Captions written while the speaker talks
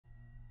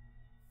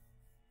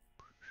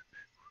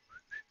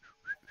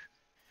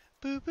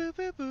Boop, boop,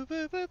 boop, boop,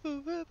 boop, boop,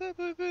 boop, boop, boop,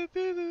 boop, boop,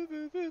 boop,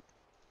 boop, boop.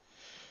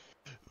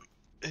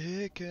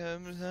 Here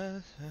comes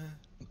the sun.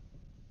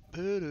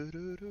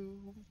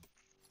 Boo-doo-doo-doo.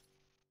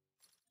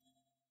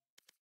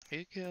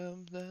 Here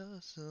comes the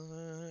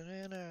sun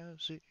and I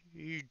see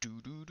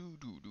do do do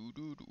do do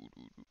do do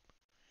do.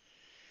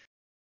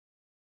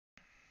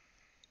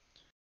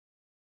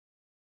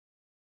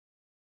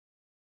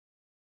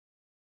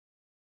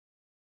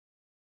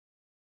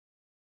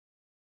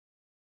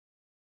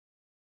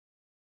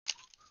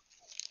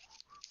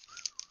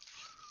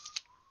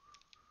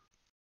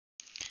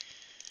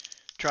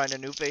 Trying a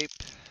new vape,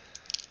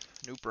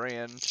 new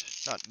brand,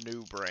 not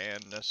new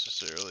brand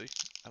necessarily.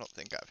 I don't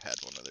think I've had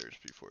one of theirs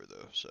before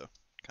though, so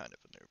kind of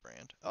a new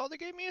brand. Oh, they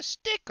gave me a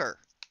sticker.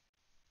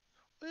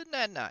 Isn't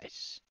that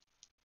nice?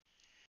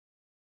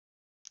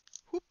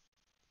 Whoop.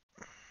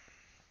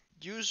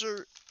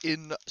 User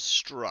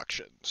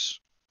instructions.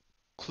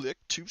 Click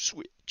to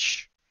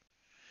switch.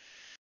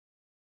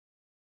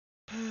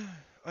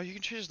 Oh, you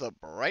can change the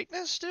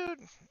brightness, dude?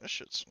 This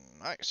shit's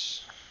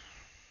nice.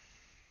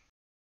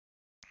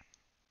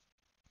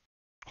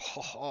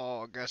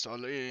 Oh,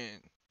 gasoline.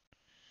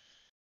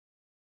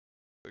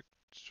 Click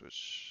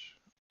switch.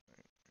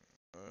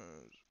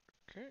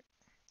 Okay.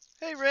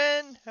 Hey,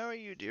 Ren. How are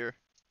you, dear?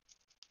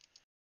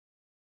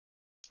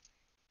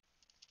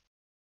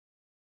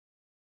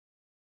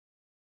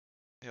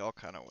 They all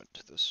kind of went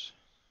to this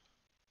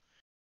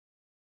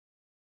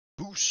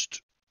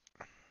boost.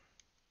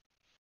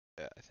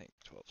 Yeah, I think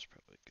 12 is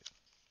probably good.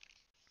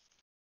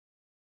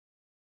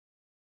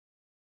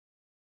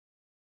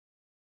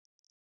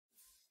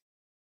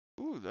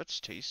 Ooh, that's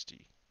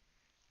tasty.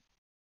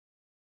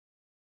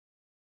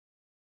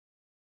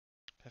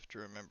 Have to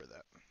remember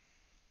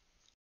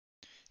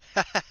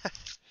that.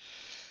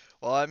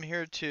 Well, I'm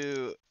here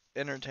to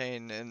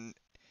entertain in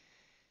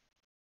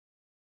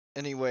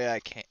any way I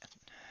can.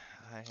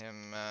 I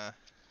am,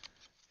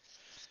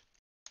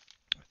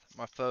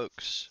 my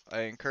folks,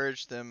 I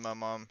encourage them, my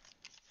mom,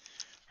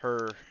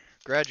 her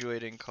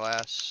graduating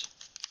class,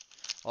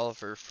 all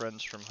of her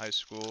friends from high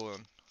school,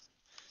 and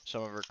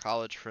some of her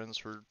college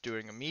friends were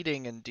doing a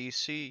meeting in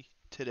DC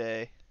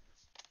today.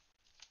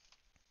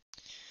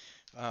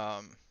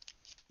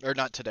 Or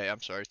not today,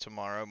 I'm sorry,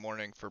 tomorrow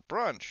morning for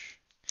brunch.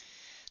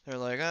 They're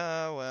like,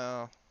 oh,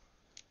 well.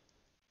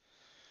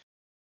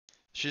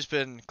 She's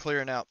been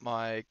clearing out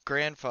my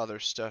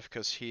grandfather's stuff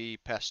because he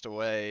passed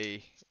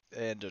away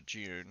end of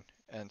June.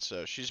 And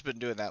so she's been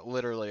doing that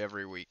literally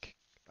every week.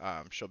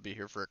 She'll be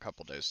here for a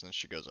couple days and then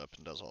she goes up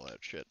and does all that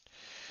shit.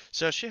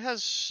 So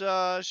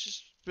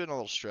she's been a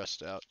little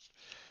stressed out.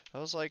 I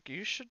was like,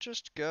 you should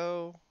just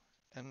go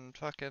and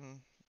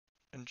fucking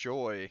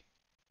enjoy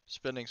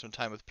spending some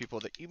time with people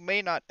that you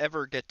may not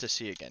ever get to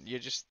see again.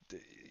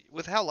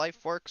 With how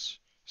life works,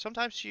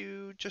 sometimes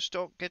you just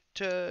don't get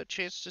a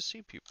chance to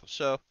see people.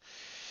 So,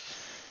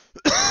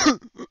 I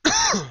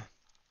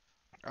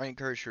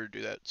encourage her to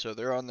do that. So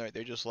they're on their,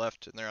 they just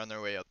left and they're on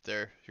their way up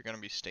there. You're gonna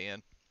be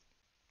staying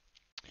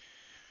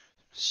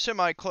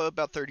semi-close,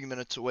 about 30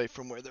 minutes away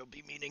from where they'll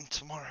be meeting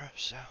tomorrow.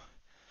 So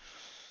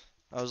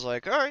I was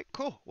like, all right,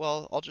 cool.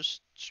 Well, I'll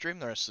just stream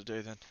the rest of the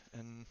day then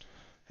and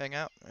hang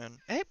out. And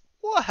hey,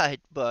 what,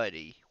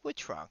 buddy?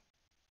 What's wrong?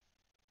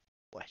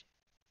 What?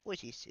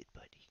 What is it,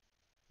 buddy?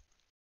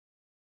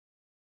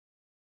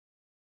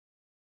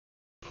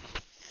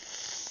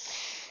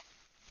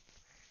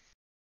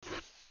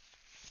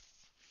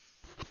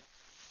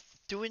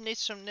 Do we need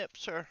some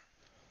nips, or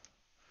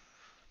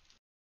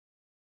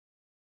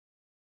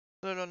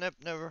little nip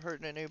never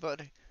hurt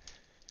anybody?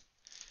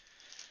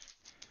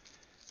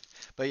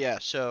 But yeah,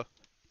 so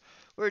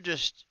we're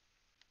just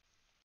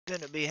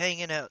gonna be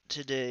hanging out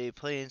today,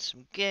 playing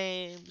some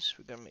games.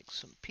 We're gonna make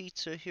some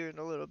pizza here in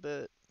a little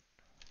bit.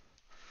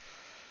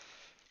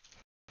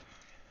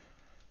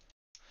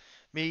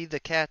 Me, the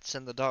cats,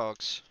 and the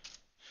dogs.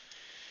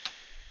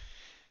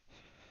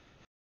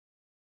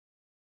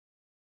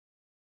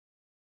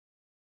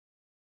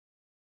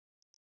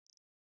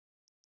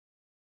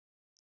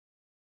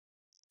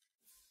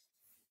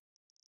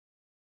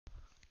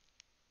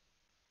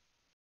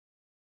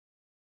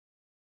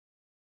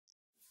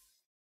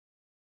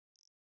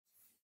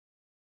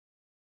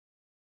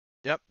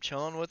 Yep,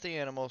 chilling with the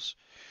animals.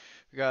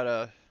 We got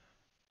a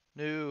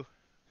new,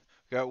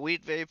 we got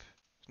weed vape,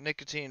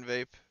 nicotine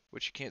vape,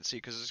 which you can't see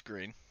because it's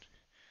green.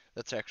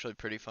 That's actually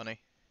pretty funny.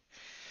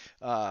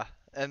 Uh,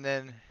 and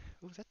then,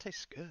 ooh, that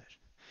tastes good.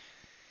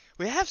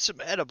 We have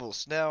some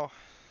edibles now.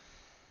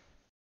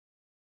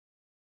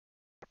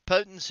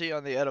 Potency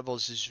on the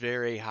edibles is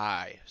very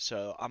high,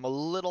 so I'm a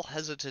little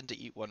hesitant to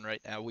eat one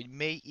right now. We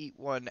may eat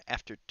one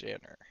after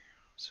dinner,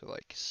 so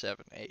like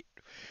 7, 8.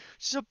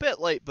 It's a bit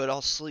late, but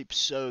I'll sleep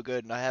so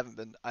good,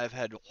 and I've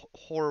had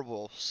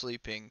horrible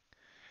sleeping.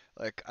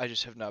 Like, I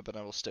just have not been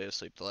able to stay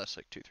asleep the last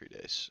like 2, 3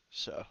 days.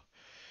 So,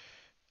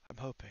 I'm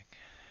hoping.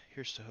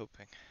 Here's to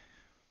hoping.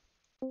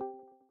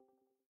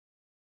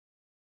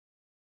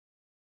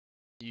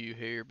 You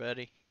here,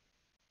 buddy?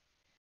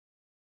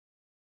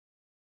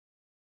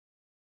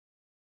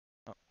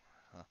 Oh,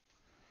 huh.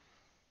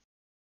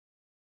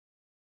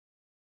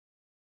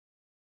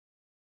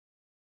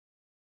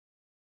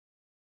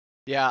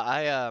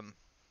 Yeah,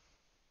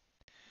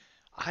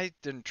 I've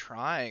been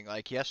trying.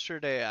 Like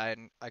yesterday, I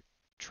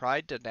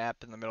tried to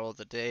nap in the middle of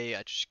the day.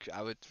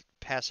 I would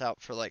pass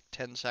out for like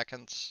 10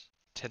 seconds,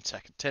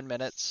 10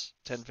 minutes,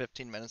 10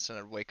 15 minutes, and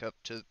I'd wake up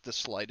to the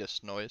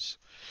slightest noise.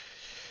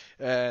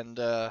 And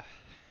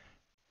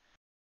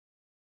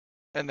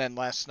and then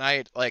last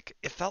night, like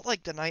it felt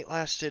like the night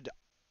lasted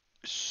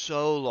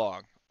so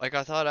long. Like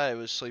I thought I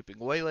was sleeping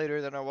way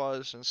later than I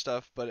was and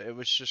stuff, but it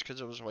was just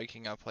because I was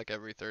waking up like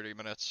every 30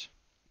 minutes.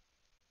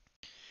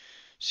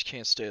 Just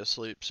can't stay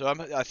asleep. So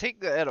I think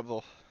the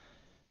edible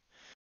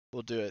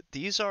will do it.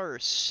 These are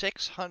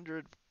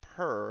 600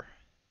 per.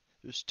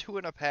 There's two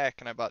in a pack,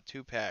 and I bought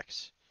two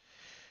packs.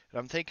 And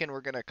I'm thinking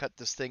we're gonna cut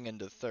this thing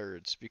into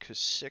thirds because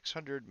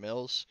 600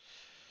 mils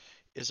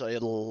is a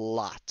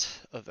lot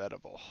of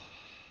edible.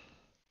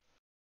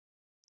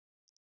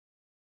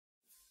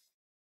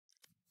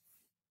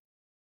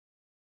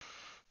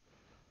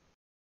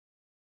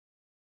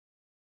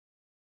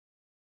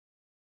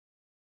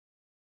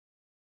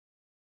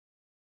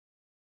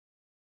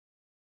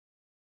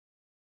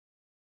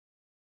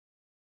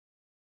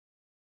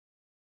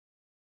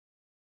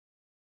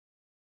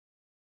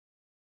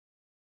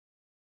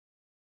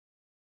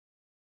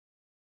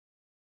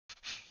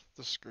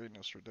 The screen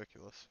is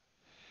ridiculous.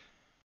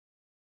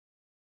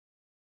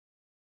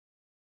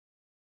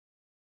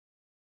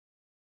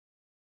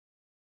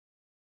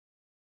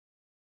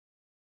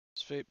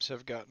 These vapes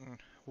have gotten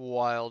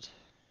wild.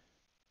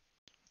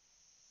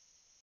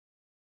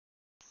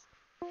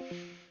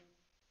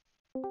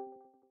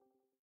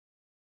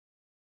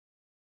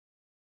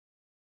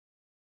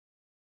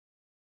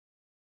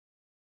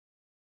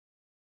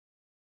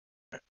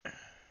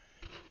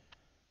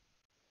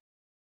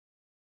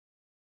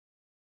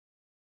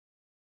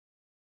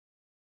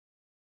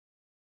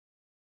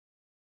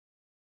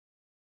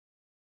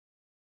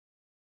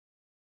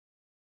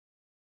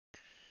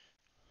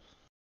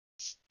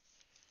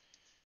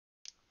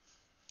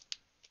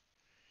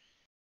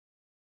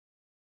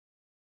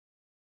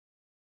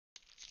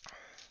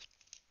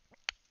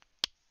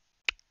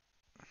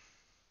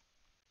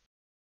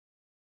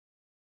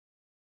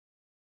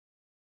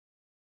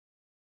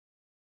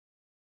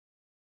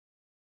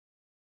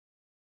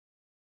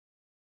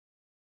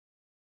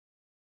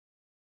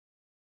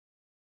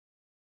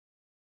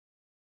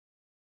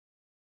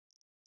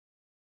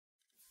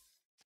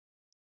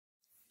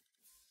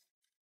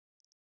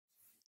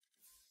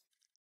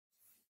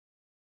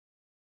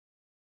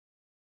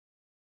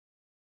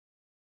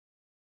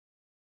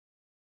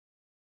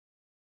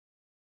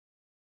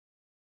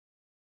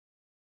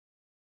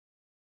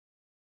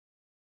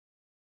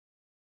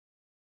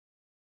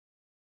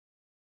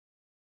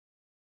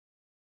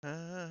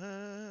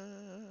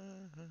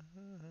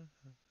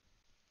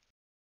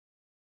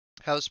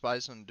 How's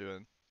Bison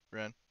doing,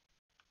 Ren?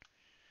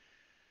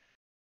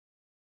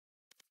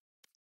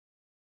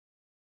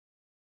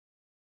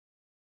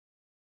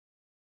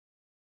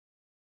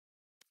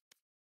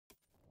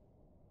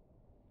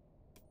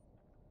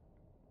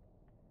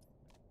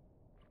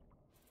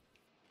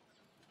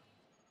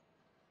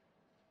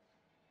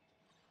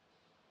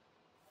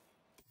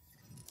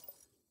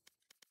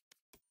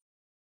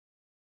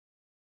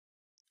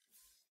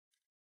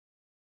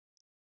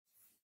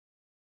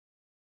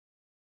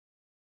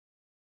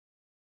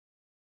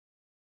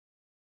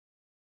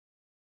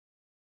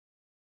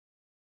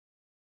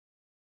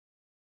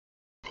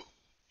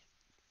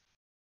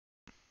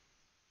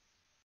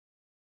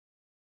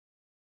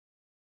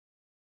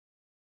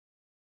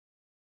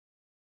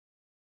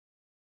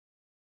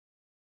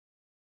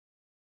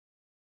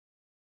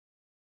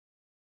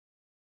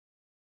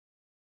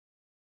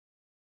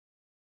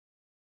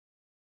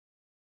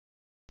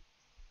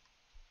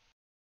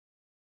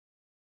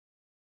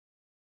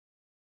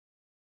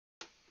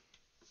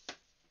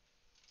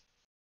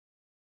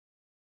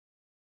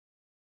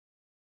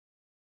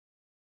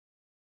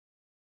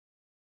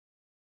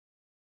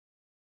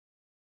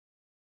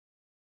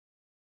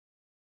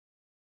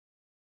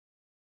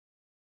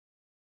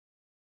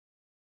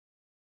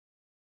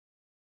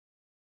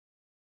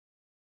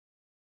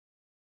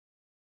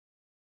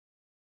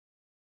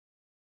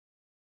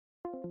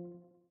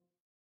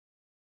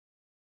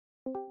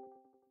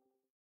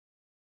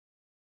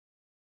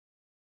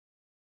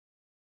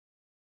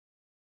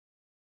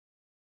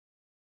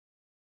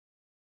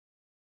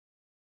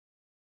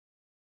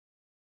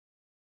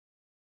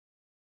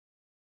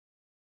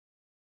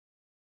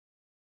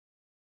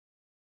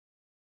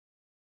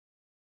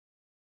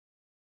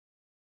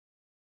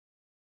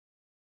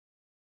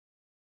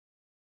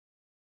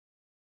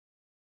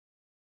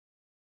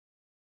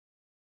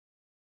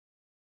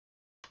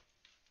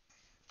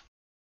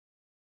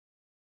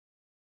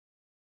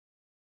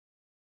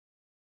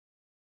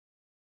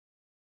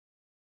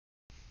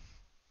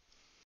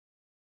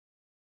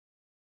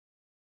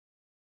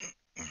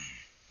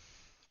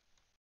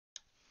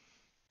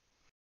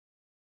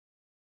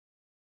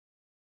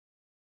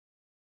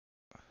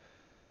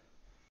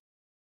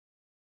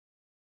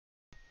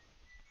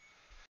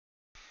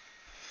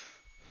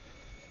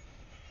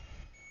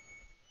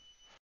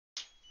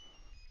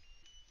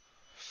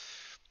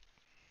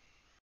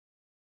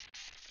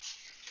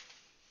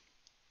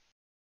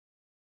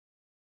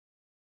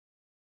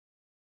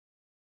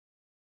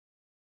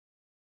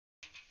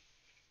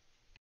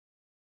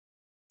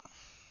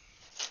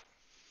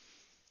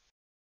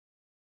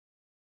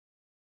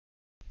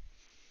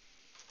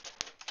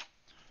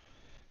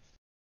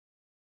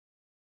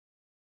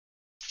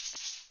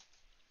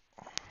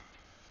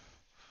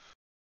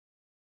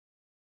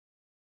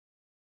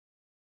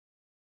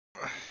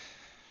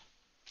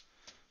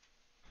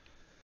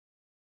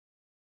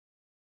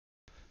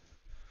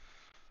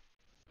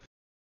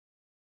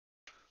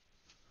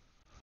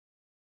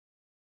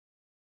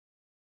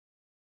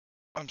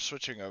 I'm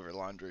switching over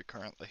laundry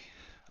currently.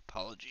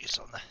 Apologies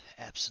on the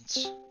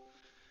absence.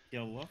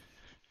 Yellow.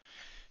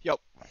 Yep.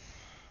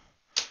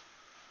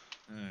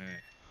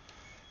 Alright.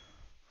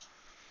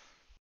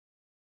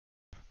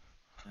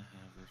 I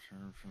have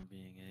returned from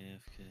being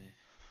AFK.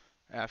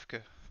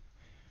 Africa.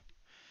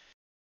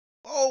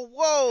 Oh,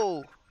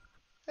 whoa!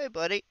 Hey,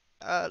 buddy.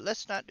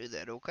 Let's not do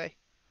that, okay?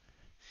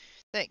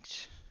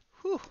 Thanks.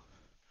 Whew.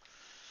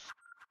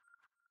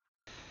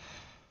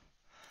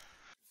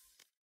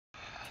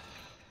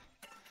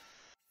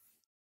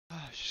 I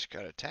just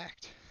got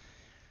attacked.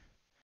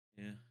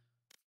 Yeah.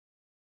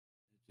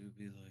 It do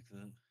be like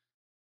that.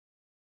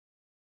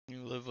 You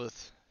live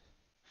with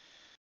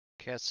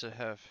cats that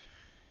have...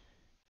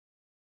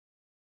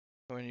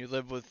 When you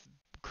live with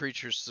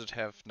creatures that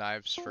have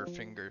knives for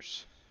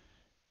fingers.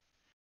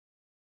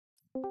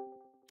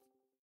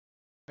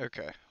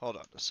 Okay, hold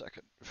on a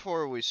second.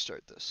 Before we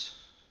start this,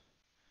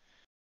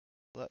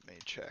 let me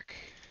check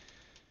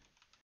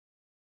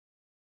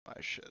my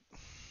shit.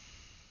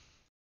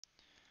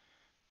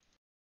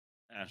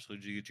 Ashley,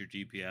 did you get your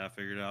GPI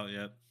figured out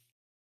yet?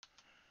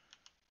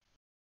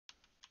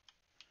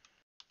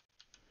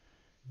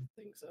 I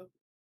think so.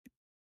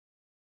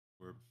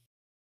 Or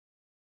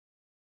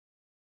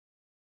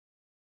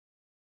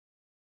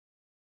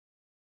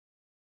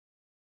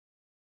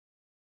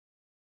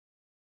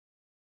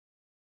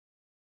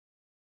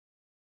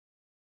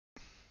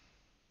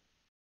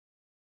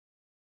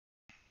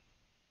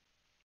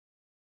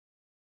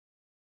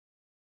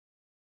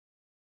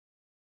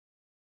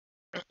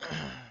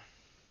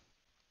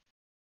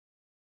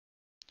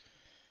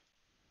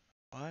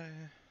Why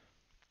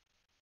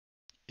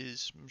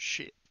is m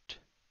shit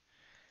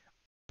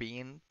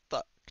being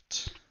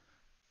fucked?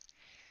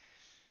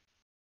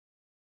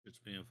 it's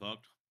being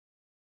fucked?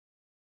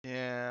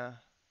 Yeah,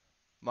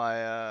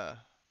 my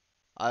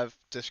I've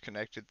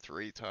disconnected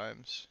 3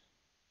 times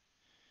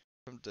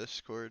from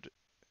Discord.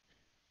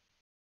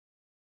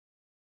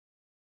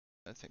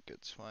 I think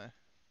it's why.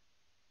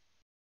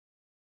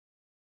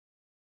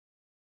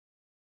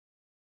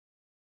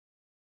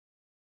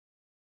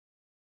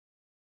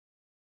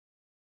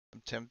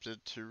 I'm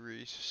tempted to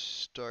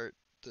restart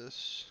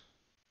this,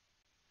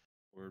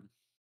 Or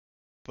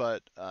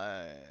but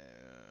I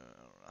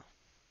don't know.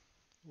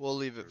 We'll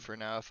leave it for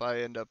now. If I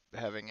end up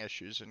having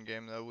issues in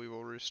game, though, we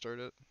will restart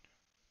it.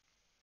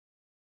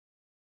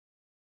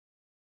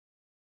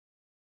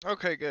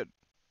 Okay, good.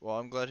 Well,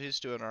 I'm glad he's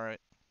doing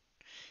alright.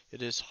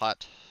 It is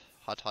hot.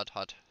 Hot, hot,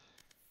 hot.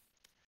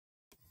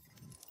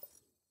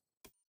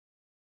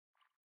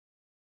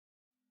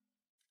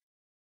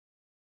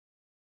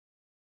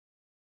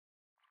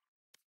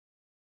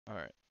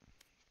 Alright,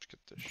 let's get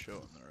this show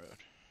on the road.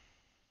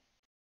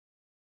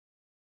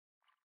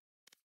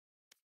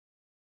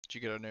 Did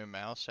you get a new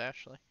mouse,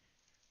 Ashley?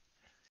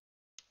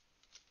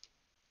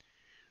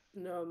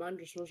 No, mine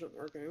just wasn't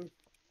working.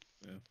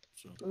 yeah,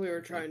 so We were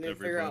I trying clicked to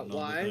every figure out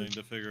button on the why. thing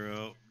to figure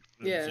out.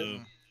 And Yeah. so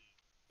Mm.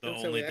 the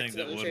And so only we thing that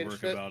accidentally would changed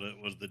work it. about it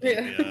was the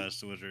Yeah. DPI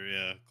switcher.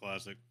 Yeah,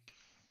 classic.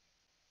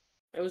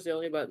 It was the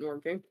only button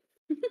working.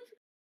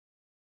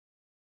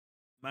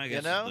 My You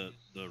guess know? is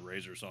the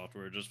Razer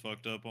software just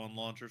fucked up on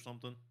launch or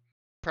something.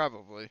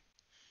 Probably.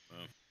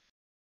 Oh.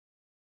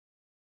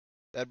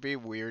 That'd be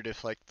weird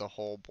if, like, the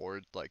whole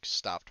board, like,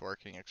 stopped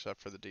working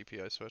except for the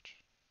DPI switch.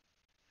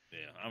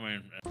 Yeah, I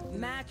mean,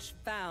 Match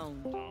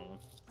found.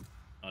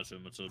 I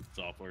assume it's a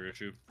software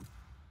issue.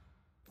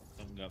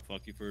 Something got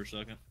fucky for a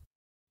second.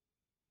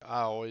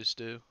 I always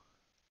do.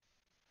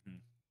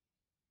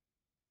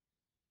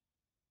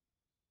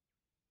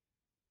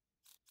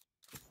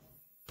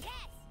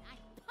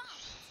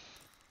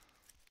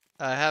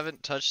 I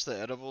haven't touched the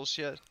edibles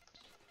yet.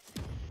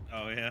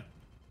 Oh yeah,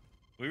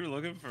 we were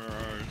looking for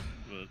ours,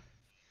 but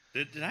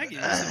did I give you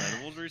some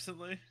edibles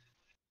recently?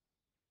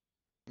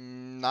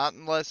 Not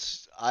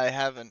unless I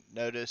haven't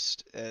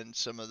noticed and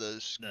some of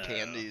those No,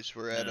 candies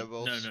were no,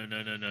 edibles. no.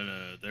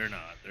 They're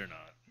not. They're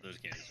not. Those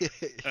candies.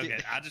 Okay,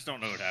 I just don't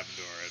know what happened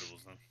to our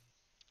edibles then.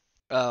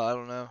 Oh, I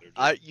don't know.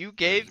 You They're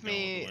gave just gone with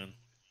the me wind.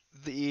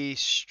 the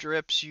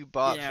strips you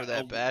bought Yeah, for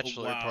that a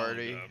bachelor while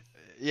party. ago.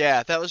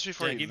 Yeah, that was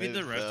before Did I you give you the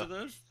moved, rest though. of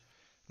those?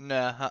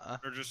 Nah,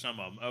 Or just some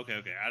of them?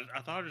 Okay.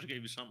 I thought I just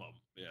gave you some of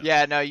them. Yeah.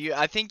 Yeah, no,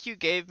 I think you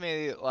gave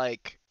me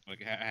like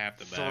Like half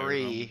the bag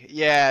 3.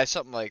 Yeah,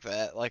 something like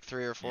that, like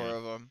 3 or 4 Yeah.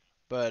 of them.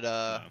 But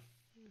No.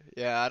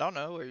 yeah, I don't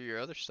know where your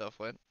other stuff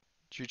went.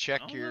 Did you I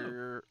check don't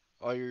know.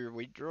 all your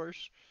weed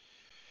drawers?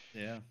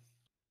 Yeah.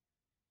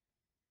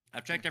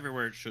 I've checked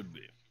everywhere it should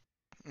be.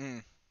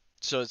 Mm.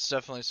 So it's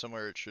definitely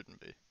somewhere it shouldn't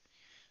be.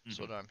 That's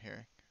Mhm. what I'm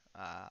hearing.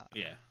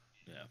 Yeah.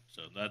 Yeah.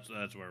 So that's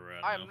where we're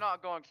at I now. am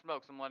not going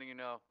smokes, I'm letting you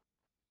know.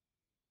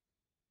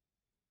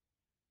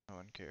 No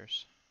one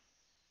cares.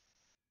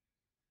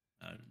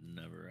 I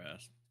never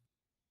asked.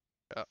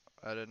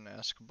 I didn't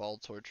ask Ball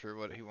Torture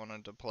what he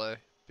wanted to play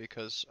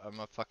because I'm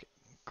a fucking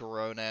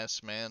grown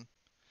ass man.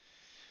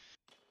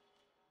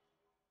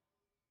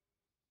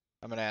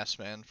 I'm an ass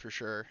man for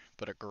sure,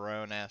 but a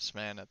grown ass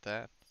man at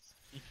that.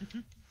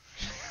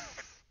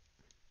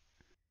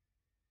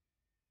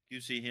 You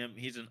see him,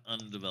 he's an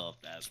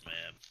undeveloped ass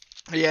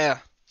man. Yeah.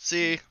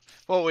 See,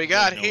 what we He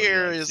got doesn't know what he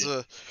here likes is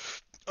yet.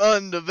 a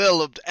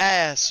undeveloped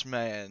ass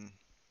man.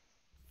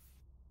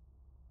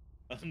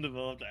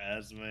 Undeveloped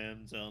ass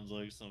man sounds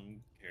like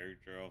some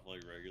character off like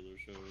regular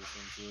show or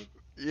some shit.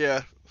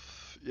 Yeah.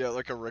 Yeah,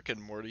 like a Rick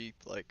and Morty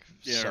like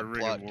Yeah,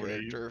 Rick subplot and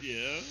Morty. character.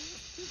 Yeah,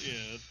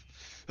 yeah.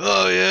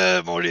 Oh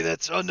yeah, Morty,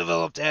 that's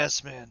undeveloped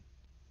ass man.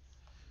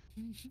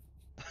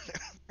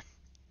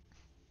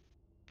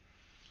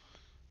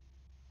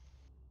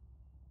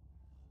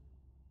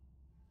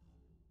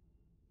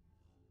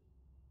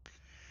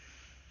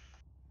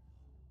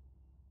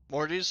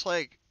 Morty's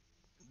like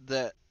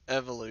the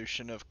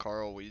evolution of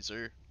Carl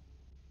Weezer.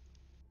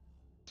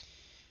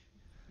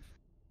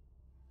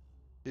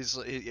 He's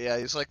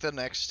like the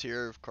next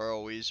tier of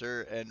Carl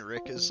Weezer, and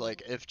Rick is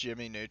like if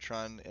Jimmy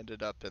Neutron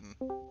ended up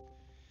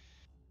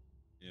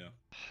Yeah.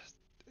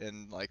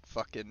 in like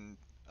fucking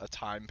a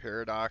time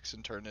paradox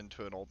and turned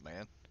into an old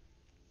man.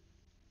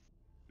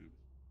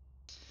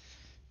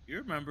 You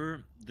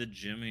remember the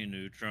Jimmy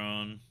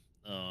Neutron,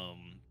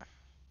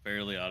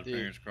 Fairly Odd The-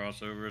 Parents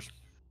crossovers?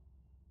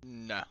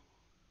 No.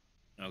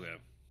 Okay.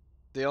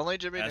 The only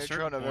Jimmy At a certain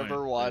Neutron I've point, ever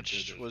they did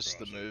watched those was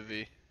the crossovers.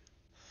 movie.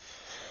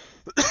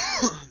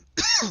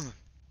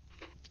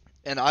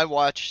 And I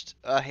watched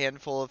a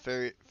handful of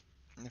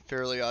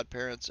Fairly Odd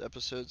Parents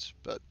episodes,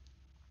 but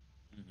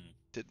Mhm.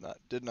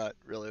 did not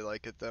really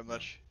like it that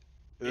much.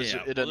 It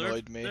Yeah, it well,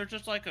 annoyed me. They're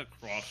just like a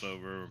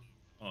crossover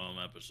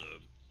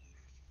episode,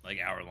 like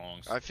hour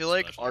long. I feel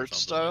like special or art something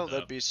style like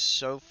that'd be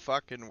so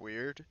fucking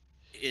weird.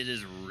 It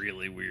is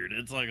really weird.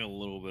 It's like a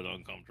little bit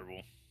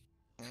uncomfortable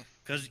Mm.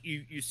 because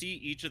you see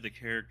each of the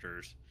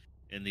characters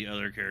in the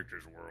other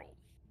character's world.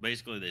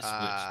 Basically, they switch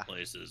Ah,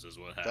 places, is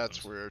what happens.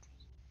 That's weird.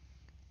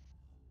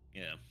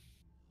 Yeah.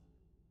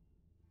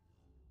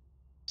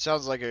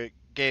 Sounds like a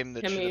game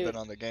that I should have mean, been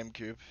on the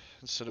GameCube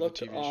instead of a Looked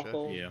TV show.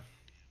 awful Yeah.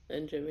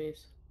 in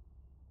Jimmy's.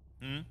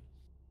 Hmm?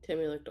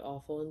 Timmy looked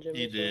awful in Jimmy's.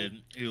 He one.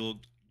 did. He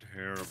looked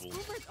terrible.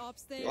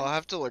 I'll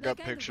have to look up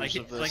Like, I pictures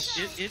Like, of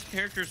this. his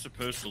character's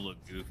supposed to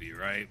look goofy,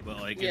 right? But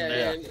like Yeah,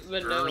 in that yeah,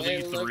 but no, early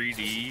it looked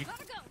 3D,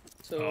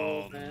 so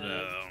oh bad.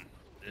 no,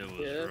 it was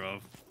Yeah.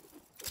 rough.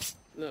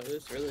 No, it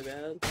was really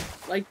bad.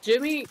 Like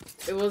Jimmy,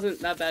 it wasn't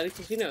that bad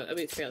because I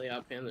mean, Fairly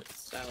Odd Parents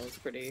style is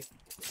pretty,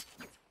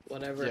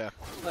 whatever. Yeah.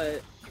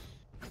 But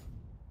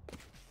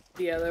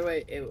the other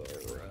way, it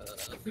was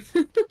rough.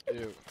 It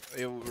was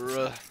It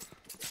was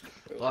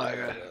like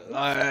rough.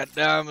 that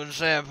diamond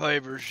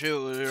sandpaper shit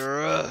was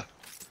rough.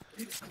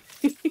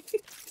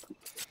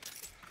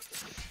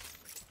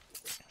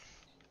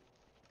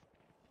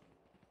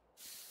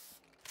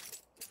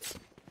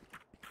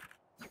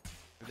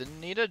 I didn't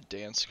need a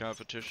dance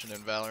competition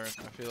in Valorant.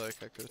 I feel like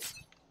I could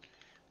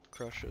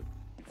crush it.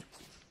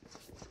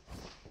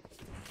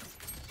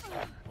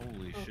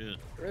 Holy Oh. shit,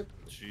 Rip.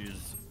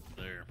 she's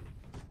there.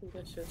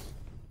 That's just.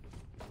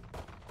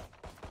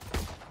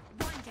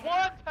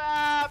 One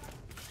tap!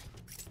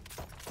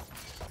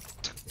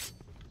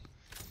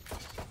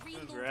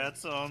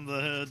 Congrats on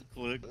the head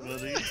click,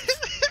 buddy.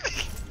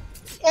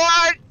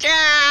 What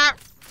cap?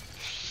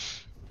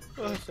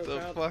 I'm What so the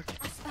proud.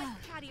 fuck?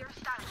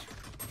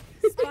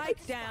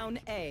 Spike down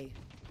A.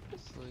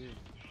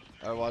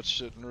 I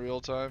watched it in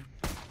real time.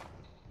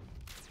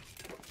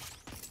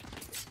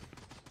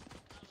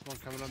 One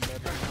coming on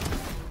bed right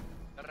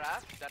now. The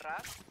rat? That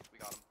rat? We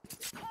got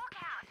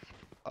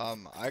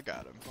him. I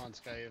got him. Come on,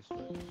 Sky.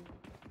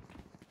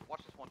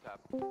 Watch this one tap.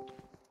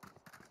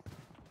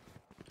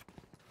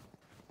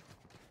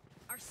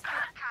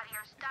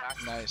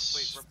 Back. Nice.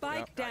 Wait, rip-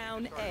 Spike yeah,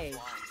 down you started A.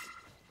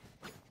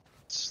 flying.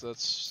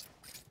 That's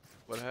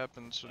what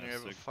happens when you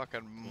have a Classic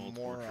fucking Old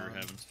torture moron.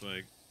 having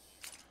spike.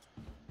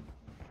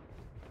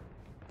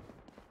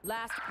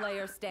 Last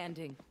player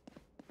standing.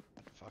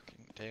 Fucking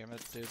damn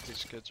it, dude.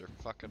 These kids are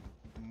fucking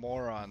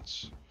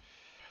morons.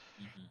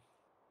 Mhm.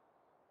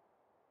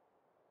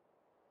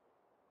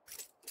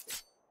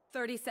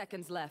 30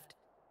 seconds left.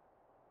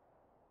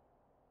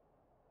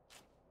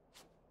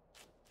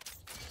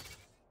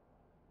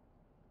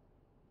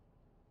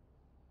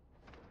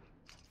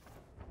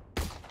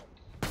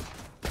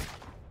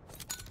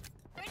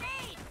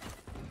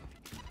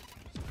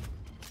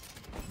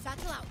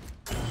 Satchel out.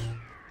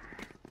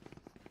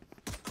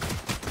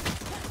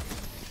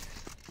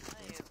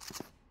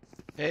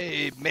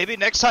 Hey, maybe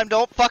next time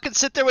don't fucking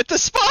sit there with the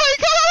spike!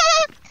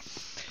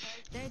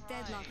 They're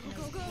deadlocked.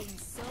 Go, go. Being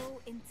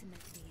so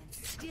intimately and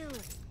still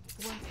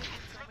want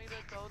to. Tell me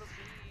to go to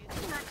B.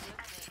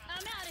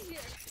 I'm out of here.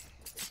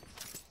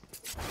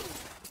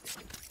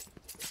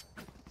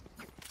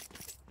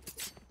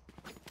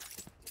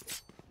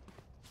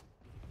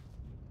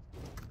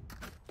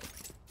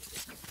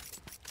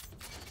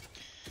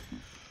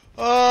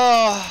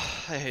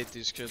 Oh, I hate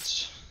these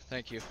kids.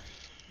 Thank you.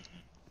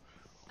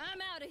 I'm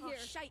out of here.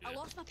 Shite, I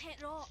lost my pet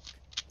rock.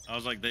 I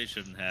was like, they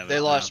shouldn't have it. They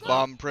lost I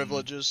bomb thought,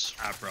 privileges.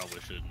 I probably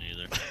shouldn't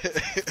either.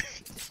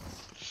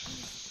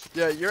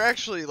 Yeah, you're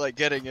actually like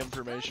getting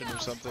information or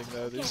something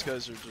though. These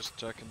guys are just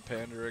fucking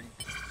pandering.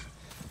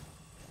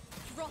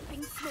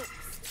 Dropping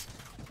smokes.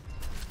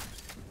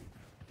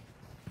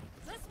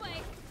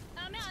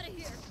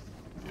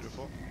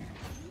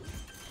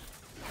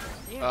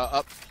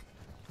 Up.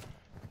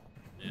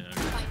 Yeah.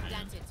 Spike man.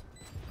 planted.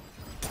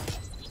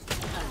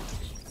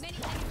 Many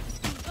enemies.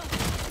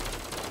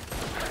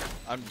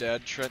 I'm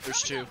dead. Trent,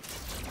 there's two.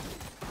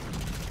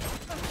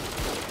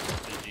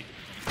 50.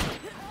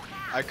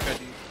 I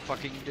couldn't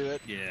fucking do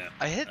it. Yeah.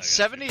 I hit got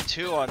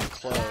 72 on Last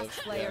Clove.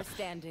 player Yeah.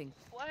 standing.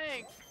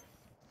 Flank!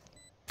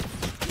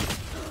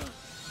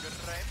 Good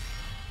frame.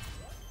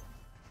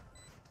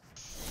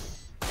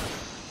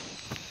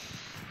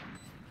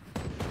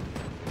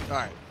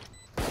 Alright.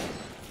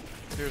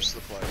 Here's the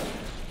play.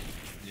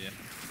 you. Yeah.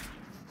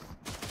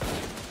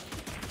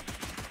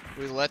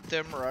 We let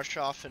them rush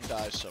off and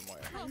die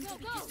somewhere. Go, go,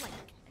 go! And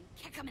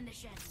kick him in the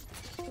shin.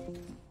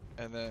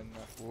 And then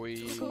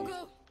we... Go,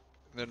 go!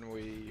 Then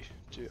we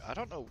do... I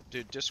don't know.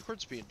 Dude,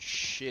 Discord's being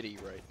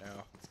shitty right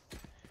now.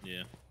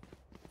 Yeah.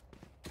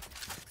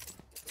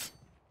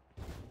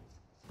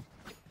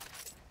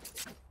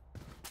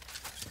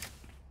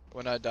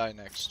 When I die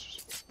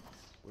next,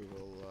 we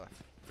will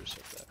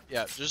reset that.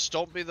 Yeah, just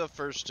don't be the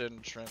first in,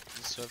 Trent.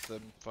 Just have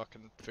them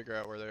fucking figure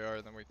out where they are,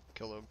 and then we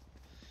kill them.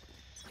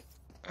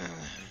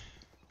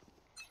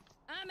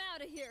 I'm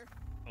out of here.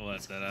 Well,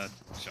 that's that. I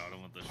shot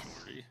him with the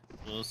shorty.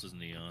 Well, this is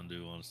Neon.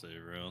 Do want to stay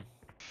around?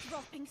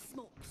 Dropping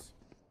smokes.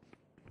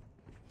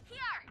 Here,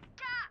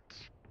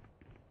 catch.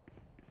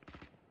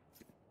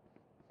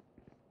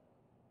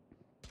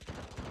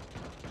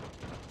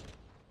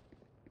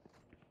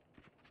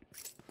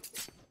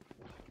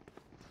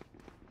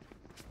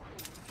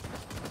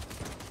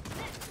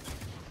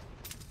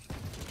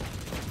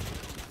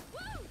 Woo!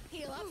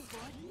 Heal up,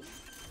 squad.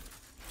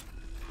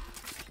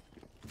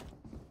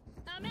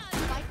 I'm out.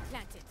 Spike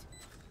planted.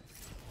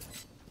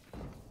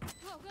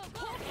 Go, go,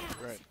 go!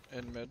 Right,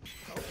 in mid.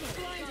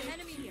 Blind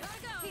enemy here.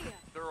 Here.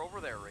 They're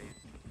over there, Raid.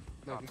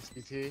 Knocking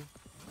CT.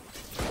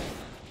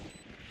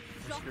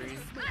 Dropping Screen.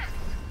 smoke.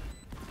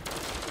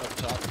 Up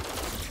top.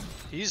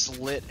 He's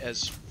lit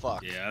as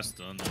fuck. Yeah, I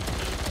stunned him.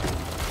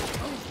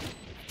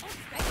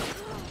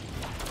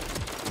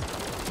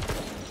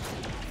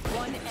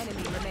 One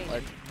enemy remaining.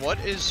 Like, what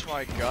is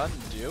my gun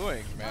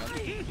doing, man?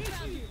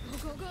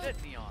 Go, go, go. Hit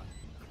Neon.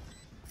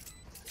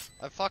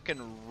 I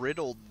fucking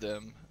riddled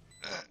them.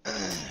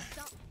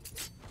 Stop.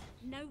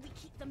 Now we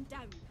keep them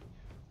down.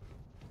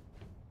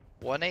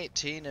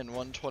 118 and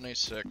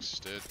 126,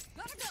 dude.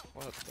 Gotta go.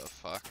 What the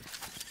fuck?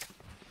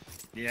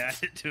 Yeah, I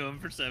hit to him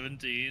for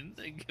 17.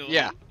 They killed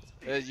Yeah. him.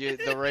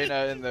 The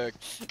Reyna and the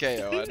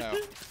KO, I know.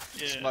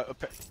 It's Yeah.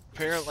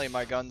 Apparently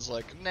my gun's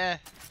like, nah.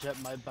 Jet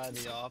might buy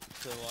the op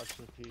to watch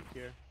the peak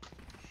here.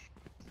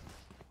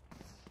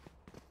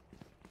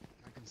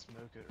 I can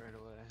smoke it right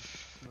away.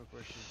 Smoke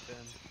where she's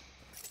been.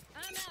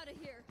 I'm out of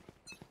here.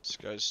 This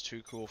guy's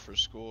too cool for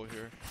school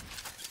here.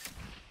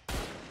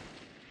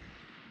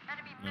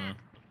 No,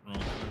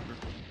 wrong sniper.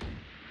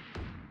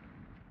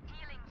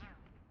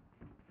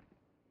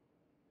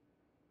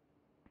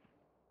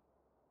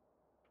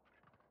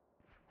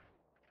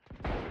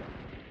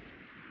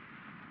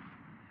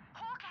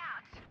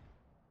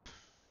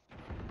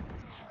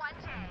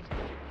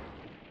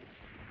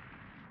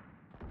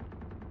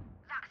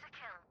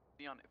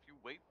 Neon, if you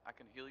wait, I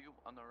can heal you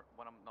on the,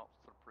 when I'm not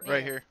sort of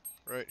Right here.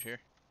 Right here.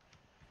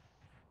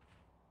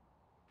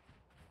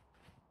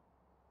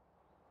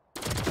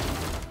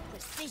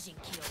 Precision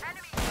kill.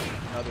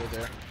 Another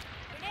there.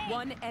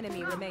 One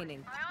enemy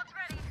remaining.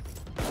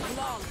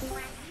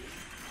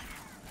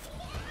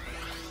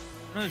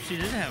 No, she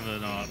did have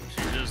an op.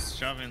 She just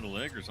shot me in the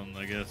leg or something,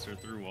 I guess, or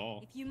through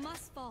wall. If you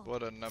must fall,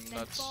 What a then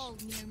numbnuts. fall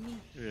near me.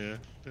 Yeah.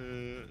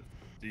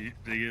 Do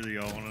either of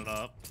y'all want it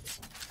up?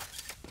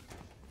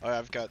 Oh,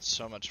 I've got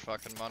so much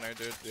fucking money,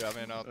 dude. Yeah, I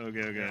mean,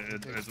 Okay,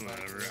 it's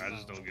whatever. I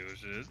just don't give a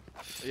shit.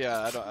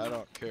 yeah, I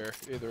don't care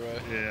either way.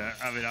 Yeah,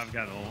 I mean, I've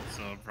got ult,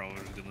 so I'm probably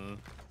just gonna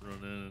run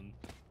in and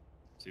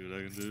see what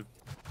I can do.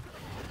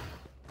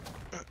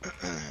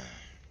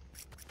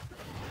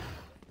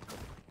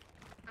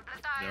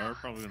 They are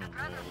probably gonna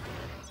wall.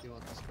 You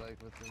want the spike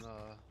with an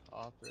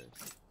op right?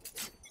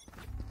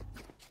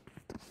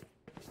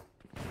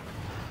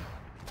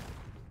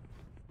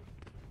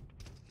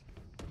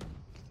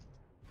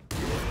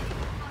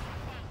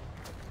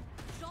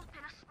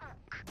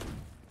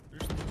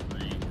 There's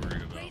three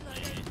worried about me.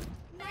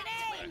 Back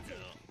out.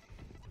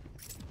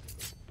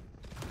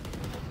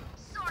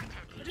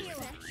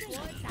 Heal.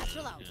 Squad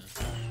satchel out. Yeah.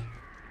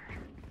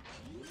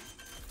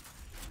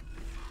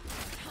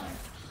 Time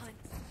to hunt.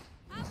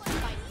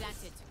 Spike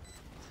planted.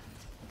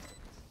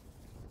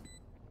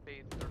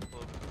 Fade, they're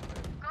close.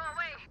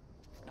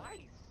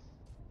 Nice.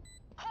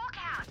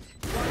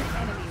 One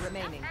enemy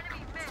remaining.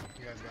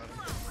 You guys got it.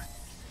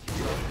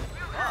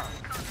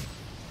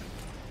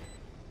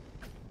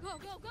 Go,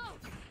 go, go.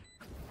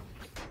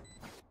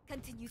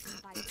 Continue to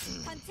fight.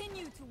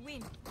 Continue to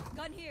win.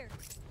 Gun here.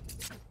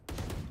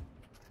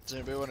 Does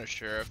anybody want a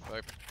sheriff?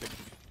 I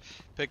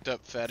picked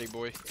up Fatty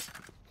Boy.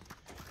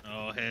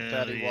 Oh hell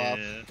Fatty yeah. Wop.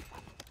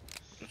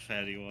 The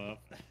fatty wop.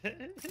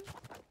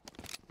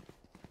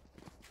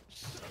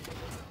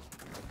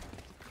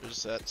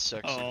 There's that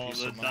sexy Oh,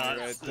 piece the of money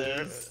right dots,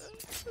 there. sis.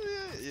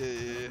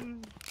 Yeah.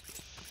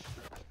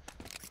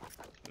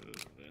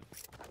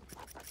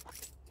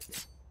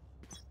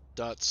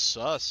 dot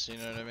sus. You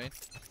know what I mean?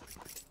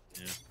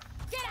 Yeah.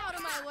 Get out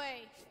of my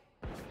way!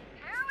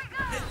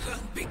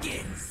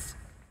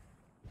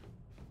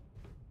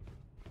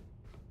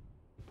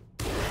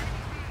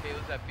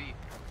 Kayla's at B.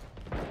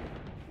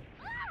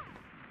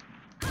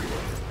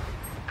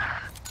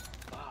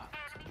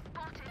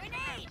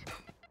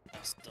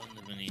 I stunned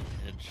him and he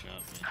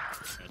headshot me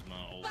as my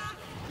old Back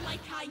like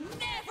I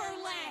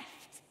never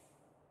left!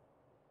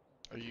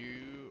 Are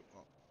you?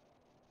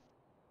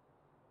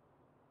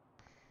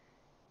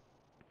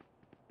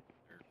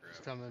 It's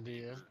coming to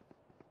you.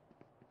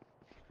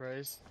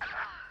 Praise.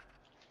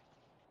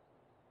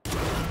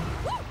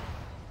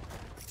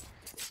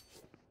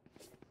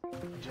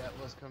 Jet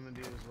was coming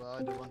to you as well. I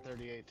did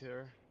 138 to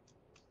her.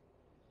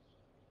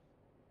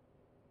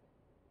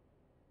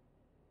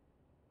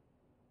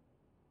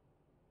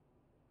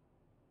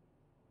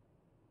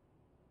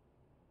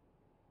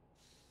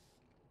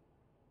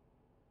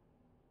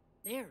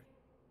 There.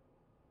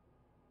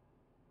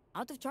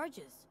 Out of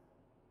charges.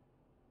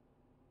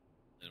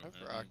 They don't I've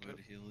have rocked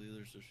anybody to heal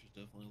either, so she's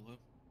definitely low.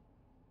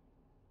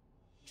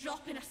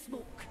 Drop in a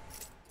smoke.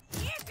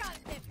 Here comes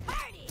the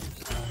party!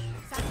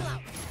 Satchel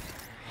out.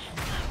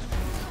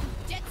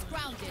 Jet's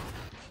grounded.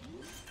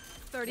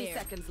 30 There.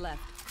 seconds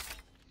left.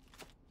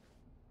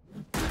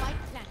 Spike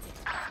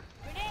planted.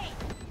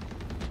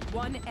 Grenade!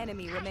 One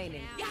enemy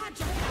remaining. You had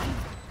your time.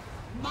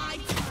 My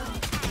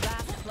turn.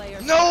 Last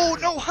player. No,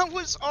 no, I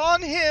was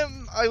on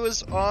him. I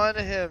was on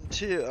him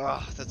too.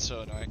 Ah, that's so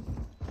annoying.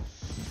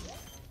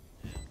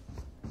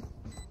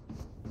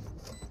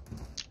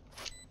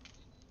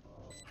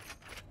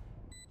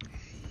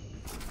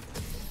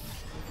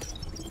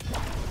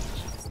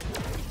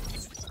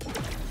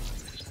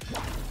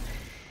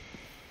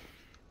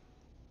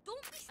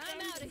 Don't be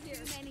spending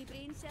too many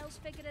brain cells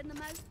figuring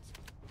them out.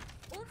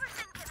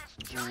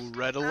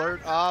 Red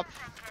alert op.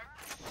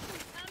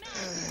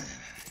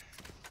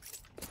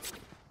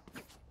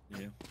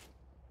 Yeah.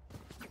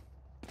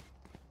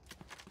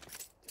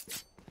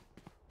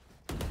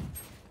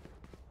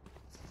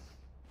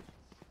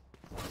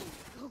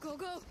 Go, go,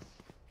 go!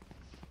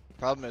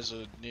 Problem is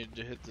I need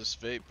to hit this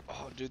vape.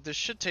 Oh, dude, this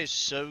shit tastes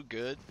so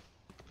good.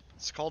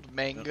 It's called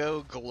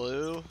mango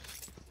glue,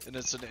 and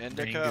it's an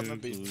indica. I'm gonna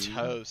Mango be glue.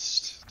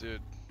 toast,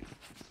 dude.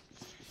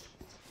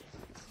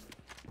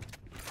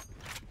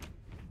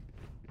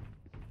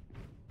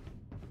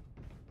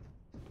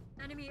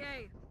 Enemy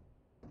A.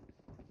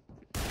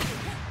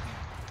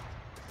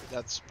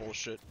 That's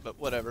bullshit, but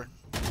whatever.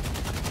 You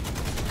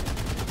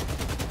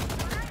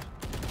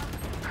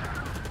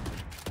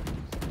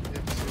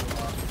have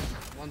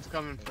two, one's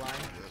coming flying.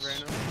 Yes.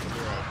 Random.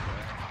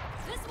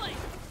 This way!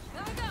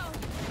 Go, go!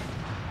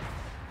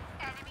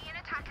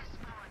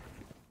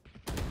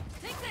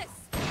 Take this!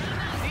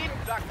 Need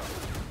Dr.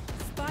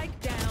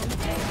 Spike down.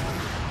 A.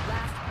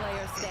 Last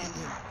player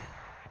standing.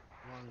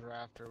 One's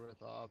rafter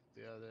with op,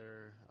 the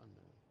other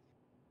under.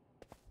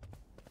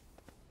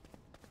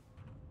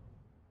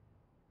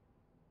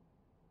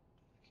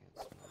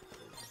 Can't smoke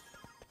through.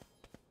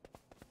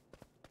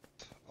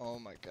 Oh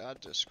my god,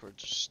 Discord,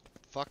 just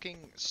fucking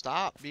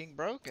stop being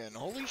broken.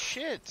 Holy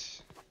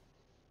shit.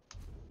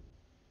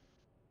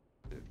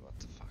 Dude, what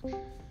the fuck?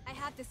 I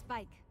have the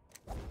spike.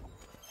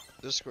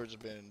 Discord's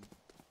been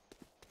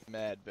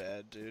mad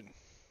bad, dude.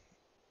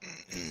 I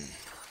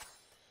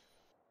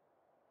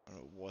don't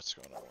know what's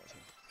going on with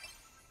him.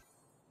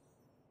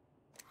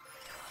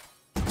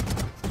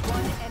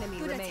 One enemy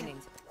Good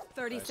remaining.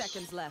 30 Nice.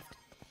 seconds left.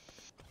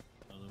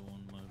 Other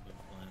one might have been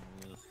playing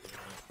with. but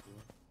not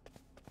sure.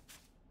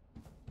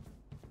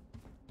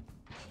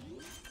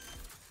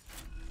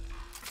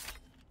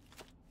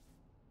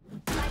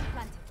 Spike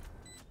planted.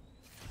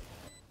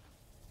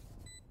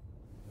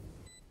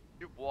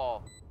 You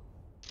wall.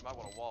 You might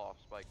want to wall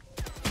off Spike.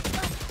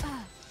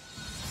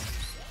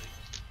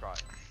 Try.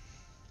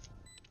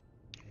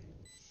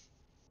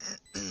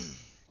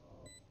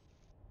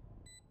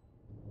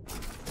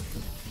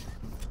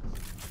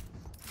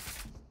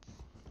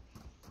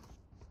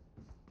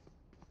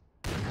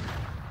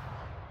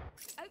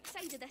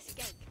 Outside of this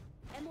gig,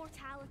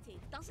 immortality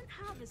doesn't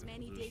have as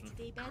many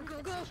day-to-day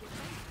benefits as you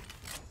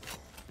think.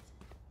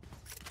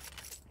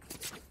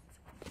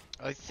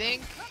 I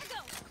think Gotta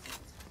go!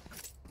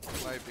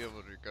 I might be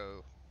able to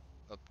go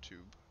up tube.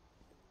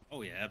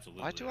 Oh yeah,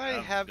 absolutely. Why do I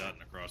I've have-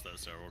 gotten across that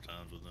several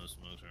times with no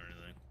smokes or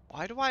anything.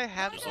 Why do I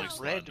have Just a like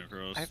red? sliding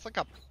across. I have like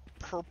a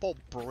purple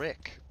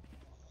brick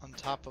on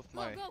top of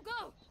my Go, go,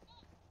 go!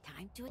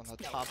 Time to on the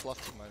explode. top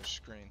left of my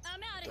screen.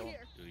 I'm out of Don't-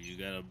 here. Do you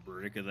got a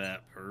brick of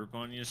that perp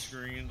on your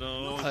screen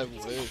though? I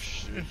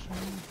wish, dude.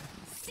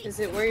 Is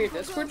it where your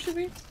Discord should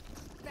be?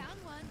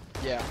 Found one.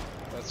 Yeah,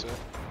 that's it.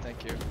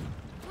 Thank you.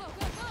 Go,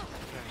 go,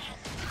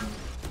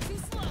 go! Too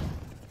slow.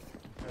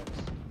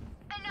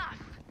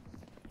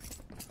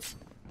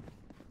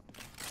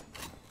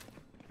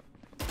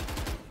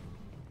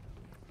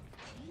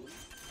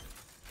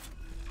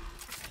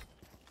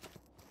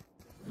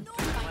 No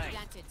spike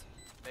planted.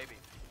 Maybe.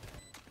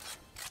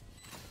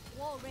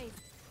 Wall raised.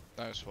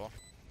 Nice wall.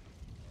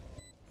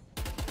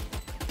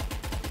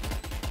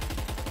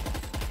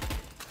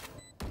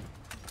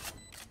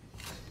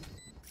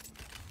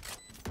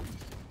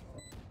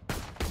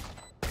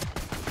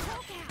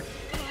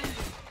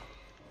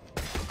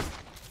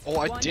 Oh,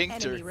 I One dinked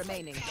enemy her.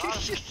 remaining.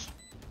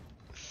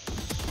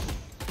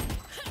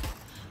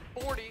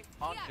 40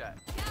 on jet.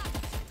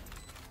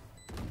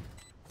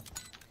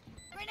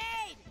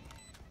 Grenade!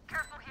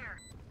 Careful here.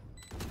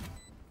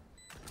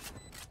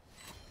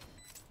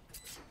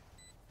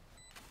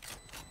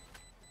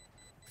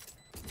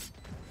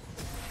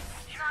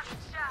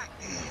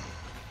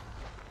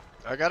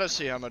 I gotta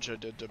see how much I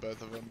did to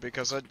both of them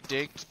because I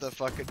dinked the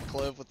fucking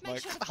Clove with my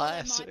Make sure the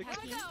classic. Here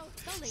we go.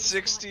 Don't leave us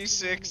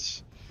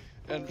 66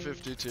 and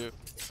 52.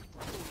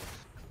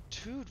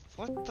 Dude,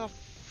 what the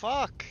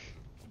fuck?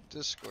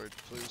 Discord,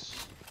 please.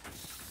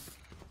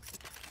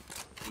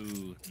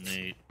 Ooh,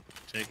 Nate,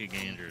 take a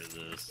gander of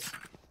this.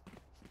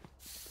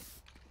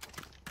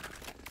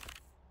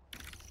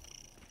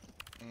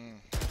 Mm.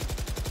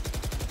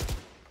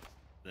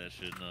 That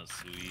shit not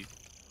sweet.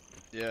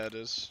 Yeah, it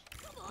is.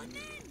 Come on then.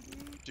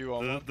 Do you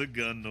want one? The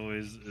gun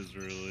noise is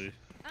really.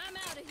 I'm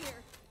out of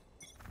here.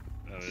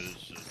 Oh,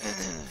 it's just.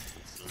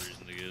 It's the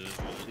reason to get it.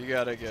 But You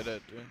gotta get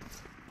it, dude.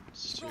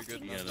 It's too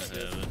good you not gotta to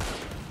get. have it.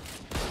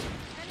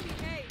 Enemy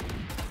A.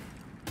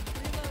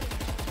 Reloading.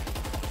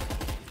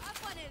 Have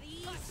one of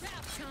these.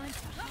 Time.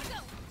 Go.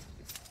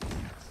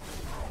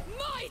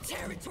 My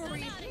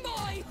territory.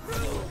 My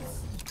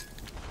rules.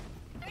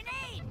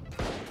 Grenade.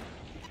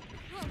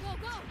 Go, go,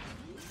 go.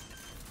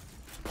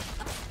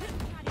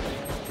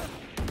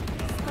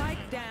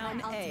 Spike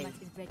down A.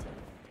 Ultimate is ready.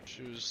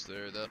 She was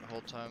there that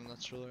whole time,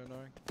 that's really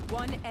annoying.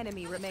 One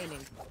enemy remaining.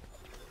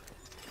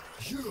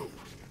 You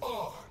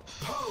are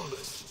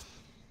powerless.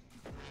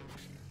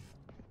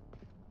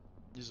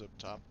 He's up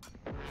top.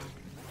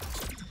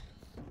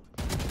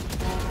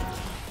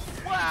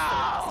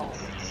 Wow!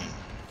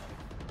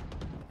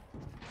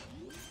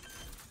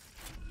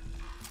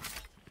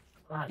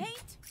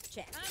 Paint?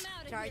 Check. I'm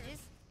out of Charges?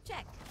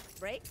 Check.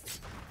 Brakes?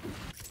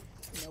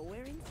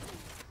 Nowhere in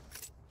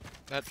sight.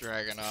 That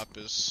Dragon Op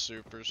is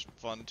super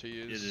fun to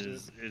use.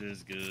 dude. It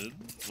is good.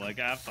 Like,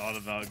 I thought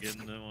about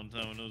getting it one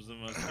time when it was in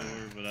my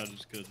store, but I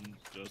just couldn't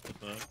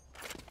justify.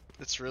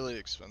 It's really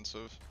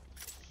expensive.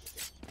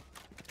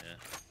 Yeah.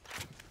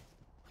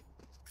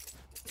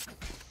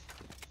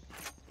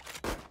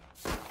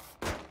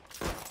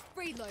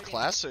 Reloading.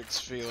 Classic's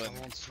I feeling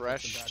won't switch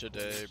fresh the back today,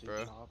 windows you bro.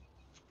 can op.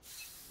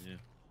 Yeah.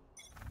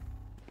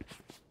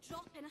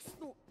 Drop in a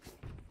smoke.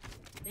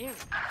 There.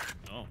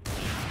 Oh,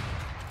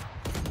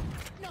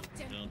 Knocked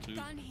him. Down two.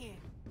 Gun here.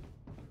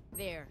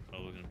 There.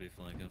 probably gonna be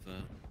flanking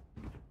fat.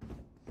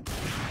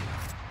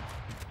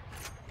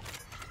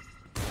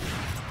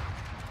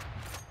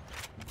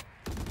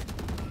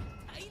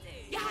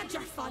 You had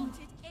your fun.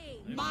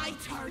 My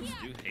turn.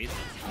 You hate this.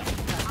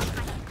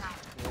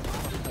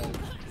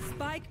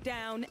 Spike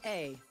down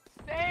A.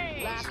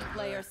 Hey! Last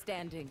player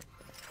standing.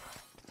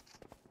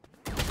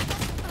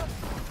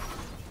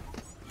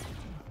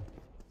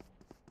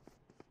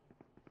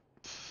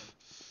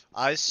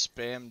 I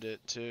spammed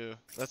it too.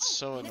 That's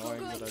so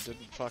annoying that I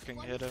didn't fucking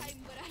hit him.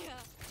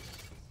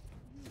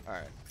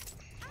 Alright.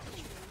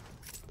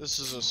 This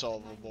is a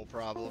solvable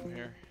problem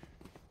here.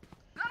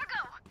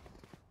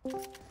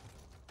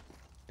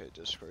 Okay,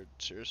 Discord,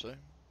 seriously. I'm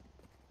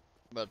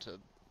about to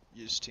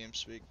use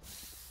TeamSpeak.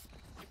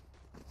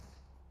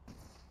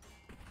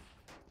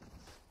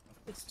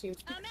 It's team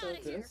speak I'm so outta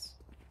here. this.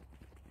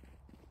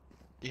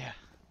 Yeah.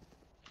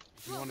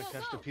 If you want to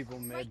catch the people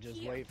mid,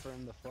 just wait for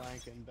him to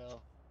flank and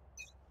bell.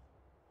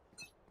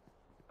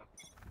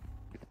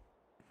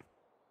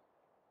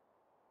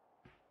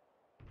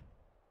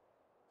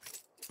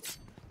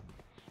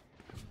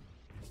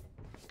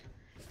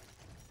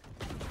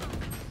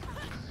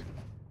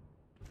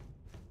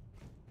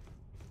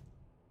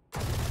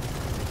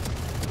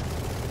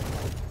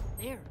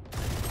 There.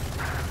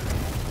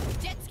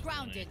 Jet's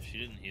grounded. She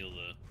didn't heal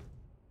the.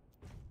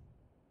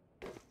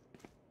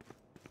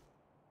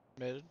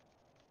 Mid.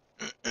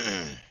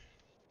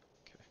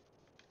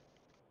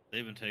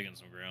 They've been taking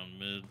some ground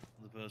mid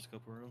the past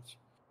couple rounds.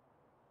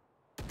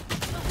 My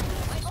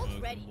ult's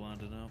Smoke ready. and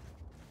blinded out.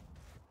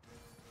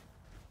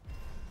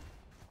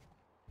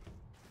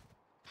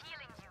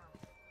 Healing you.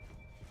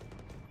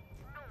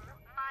 No,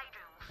 my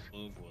rules.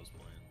 Clove was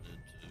playing mid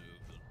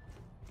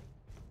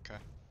too,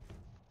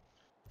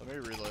 but Let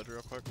me reload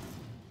real quick.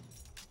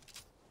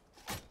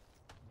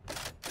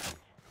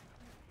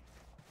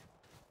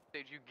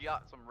 Stage, you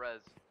got some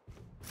res.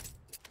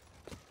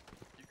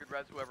 You could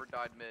res whoever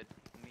died mid.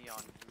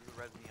 Neon. You could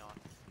res Neon.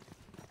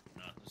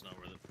 nah, it's not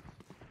worth it.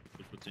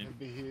 Which what team? It'd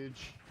be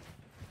huge.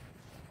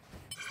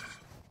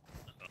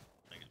 Oh,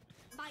 thank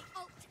you. My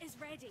ult is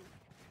ready.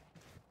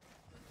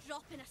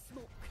 Drop in a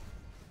smoke.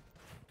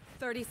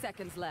 30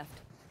 seconds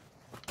left.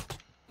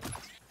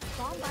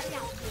 Bomb buddy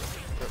out.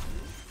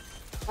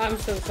 I'm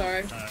so sorry.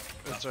 It's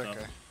Popped up.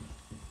 okay.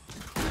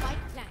 Spike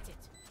planted.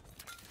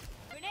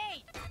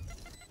 Grenade.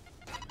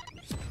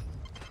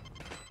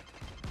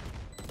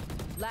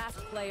 Last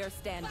player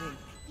standing.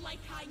 Like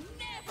I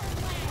never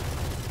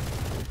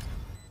left.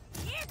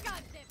 Here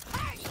comes the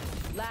party.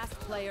 Last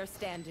player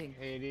standing.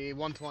 80,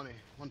 120,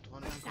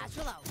 120.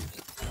 Satchel out.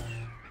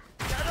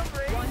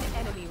 One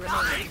enemy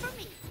remaining. For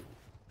me.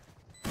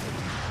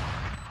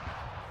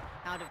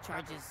 Out of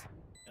charges.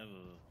 Have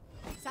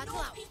a- Satchel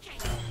out.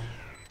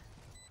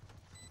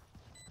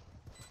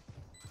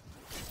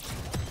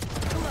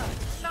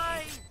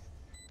 Nice!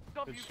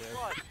 W shit.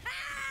 plus.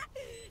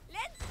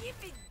 Let's keep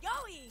it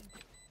going.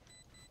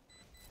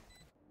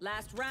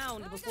 Last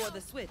round before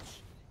the switch.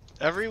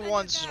 Every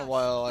once in a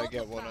while, I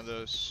get one of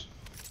those.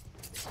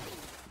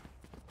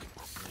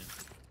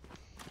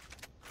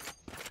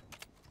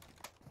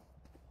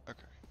 Okay.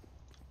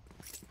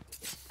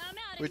 I'm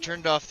out We of here.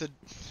 turned off the.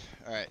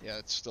 Alright, yeah,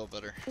 it's still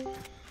better. I'm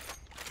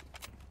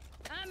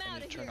I out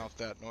need of to turn here. off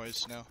that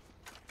noise now.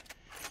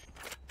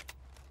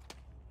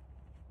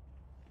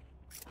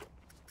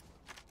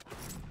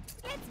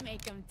 Let's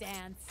make them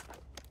dance.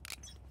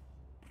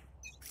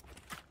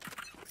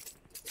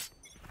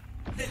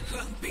 The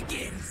hunt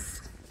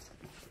begins.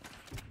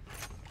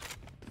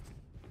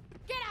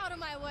 Get out of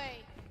my way.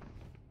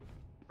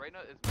 Reyna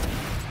is.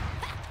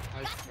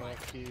 Nice flank,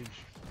 huge.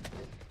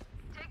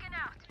 Taken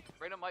out.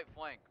 Reyna might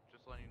flank.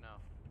 Just letting you know.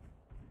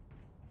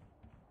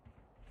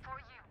 For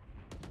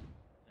you.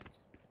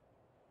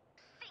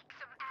 Seek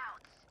them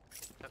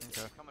out.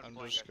 Okay, Coming I'm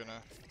flank, just I think.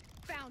 gonna.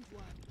 Found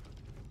one.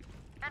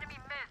 Enemy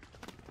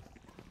missed.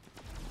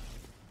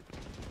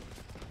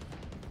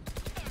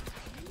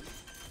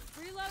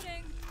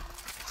 Reloading.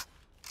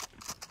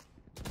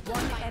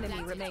 One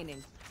enemy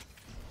remaining.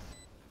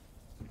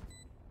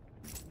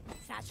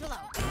 Satchel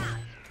out.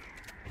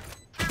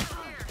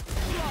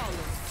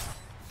 Flawless.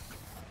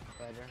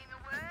 Better. In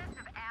the words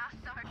of our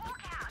summer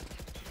forecast.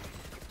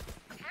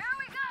 Here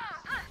we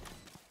go.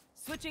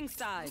 Switching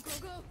sides.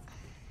 Go,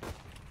 go.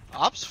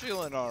 Op's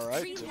feeling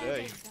alright today.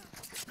 Reloading.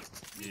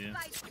 Yeah.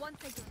 Fight once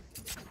again.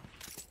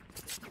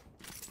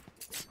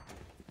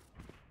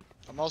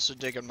 I'm also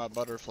digging my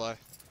butterfly.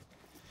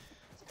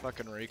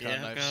 Fucking recon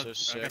Yeah, knife's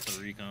so I got sick.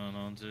 the recon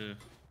on too.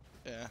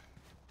 Yeah.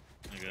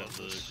 I got Love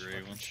the this gray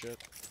fucking one.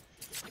 shit.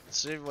 Let's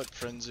see what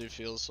Frenzy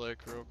feels like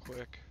real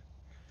quick.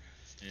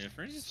 Yeah,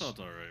 Frenzy's felt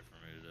alright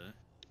for me today.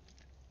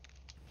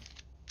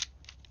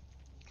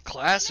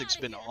 Classic's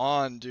outta been here.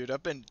 on, dude.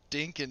 I've been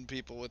dinking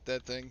people with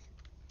that thing.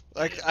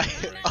 Like, Yeah,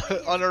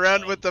 it's on a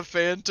round with the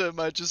Phantom,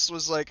 I just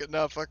was like,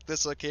 no, fuck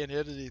this, I can't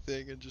hit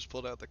anything, and just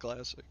pulled out the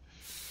Classic.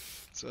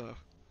 So,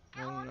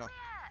 I don't know.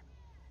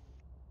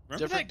 Remember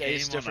Different that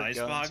days, game on different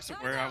Icebox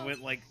guns. where I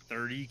went like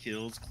 30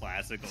 kills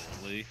classic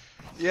only?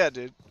 Yeah,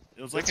 dude.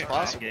 It was like It's a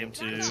possible. game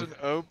too. It's an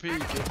OP,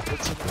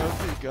 it's an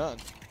OP gun.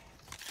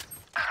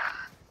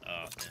 Oh,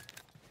 man.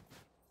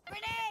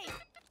 Grenade.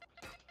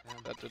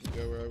 That didn't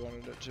go where I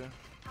wanted it to.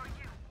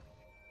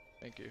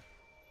 Thank you.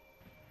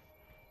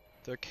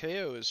 The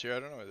KO is here. I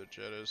don't know where the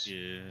jet is.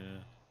 Yeah.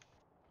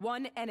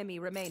 One enemy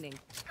remaining.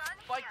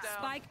 Spike down.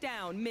 Spike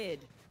down mid.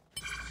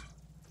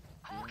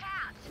 Hawk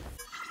out.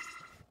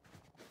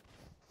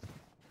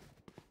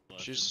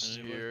 Left She's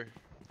anyway. here.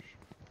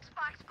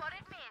 Spike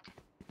spotted mid.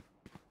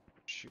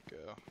 She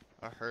go.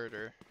 I heard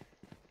her.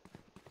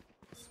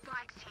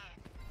 Spike's here.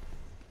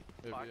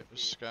 Maybe Fuck it was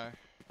you. Sky.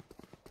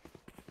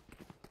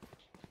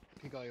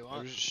 Pick all you Or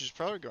want. she's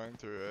probably going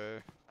through A.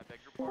 I beg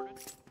your pardon.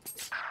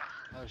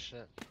 Oh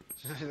shit.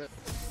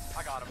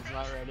 I got him. I'm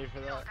not ready for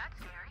that. That's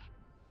scary.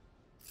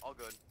 All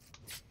good.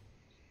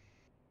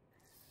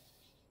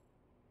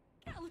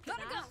 Yeah, look at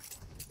that.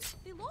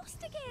 They lost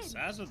The again.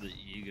 size of the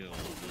ego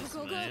of this Go,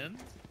 go, go. man.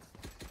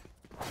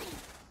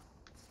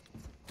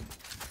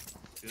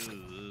 Cause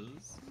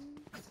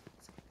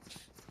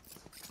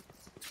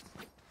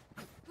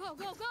Go,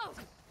 go, go.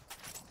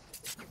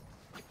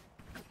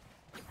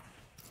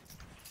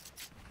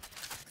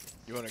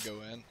 You want to go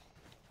in?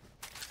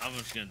 I'm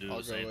just gonna do I'll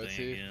the go same with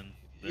thing you. again.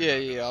 Yeah,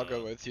 yeah, I'll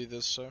go with you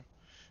this so.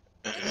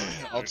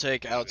 I'll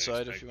take They're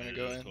outside if you expecting want to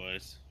go it in.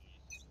 Twice.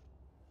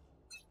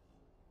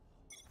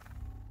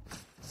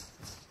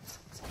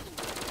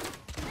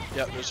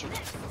 Yep,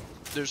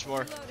 there's more.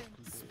 Reloading.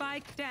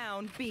 Spike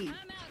down B. I'm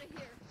out of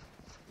here.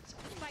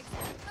 Spike's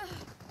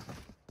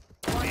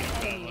One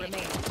enemy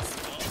remaining.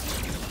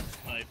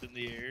 Knife in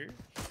the air.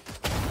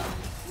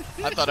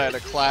 I thought I had a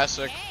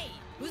classic. Hey,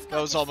 who's got That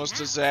was this almost now?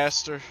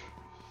 disaster.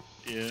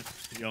 Yeah,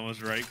 you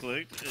almost right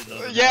clicked.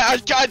 Yeah, I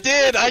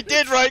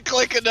did right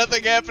click and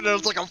nothing happened. I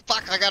was like, oh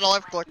fuck, I got a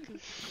left click.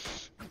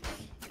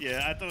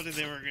 Yeah, I thought that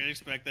they weren't gonna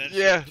expect that.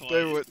 Yeah, shit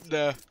they twice. would.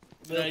 Nah.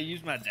 But I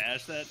used my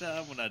dash that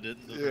time when I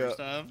didn't the Yeah. first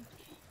time.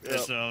 Yep.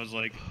 And so I was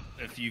like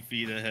a few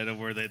feet ahead of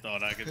where they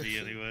thought I could be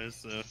anyways,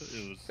 so it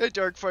was, Hey,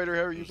 Dark Fighter,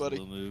 how are it you, was a buddy?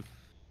 little move.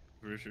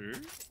 For sure.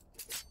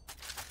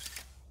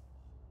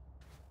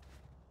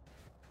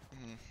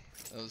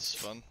 That was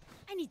fun.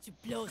 I need to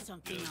blow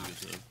something Yeah, it up. was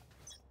good stuff.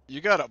 You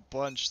got a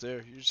bunch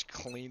there. You just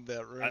cleaned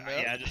that room out.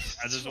 Yeah, I just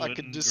It's went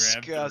fucking and grabbed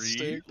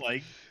disgusting.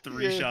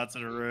 three Yeah. shots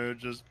in a row,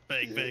 just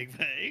bang, Yeah. bang,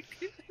 bang.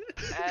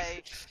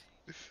 Hey.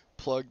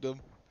 Plugged them.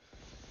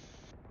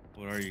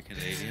 What are you,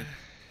 Canadian?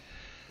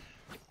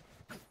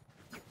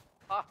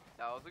 Ah,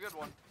 that was a good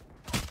one.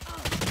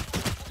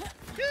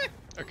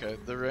 Okay,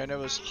 the Reyna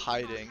was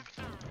hiding.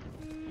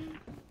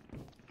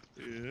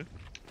 Yeah.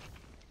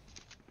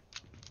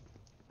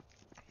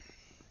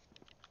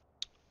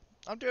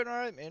 I'm doing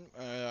alright, man.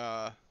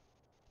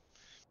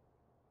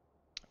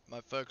 my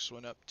folks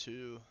went up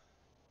to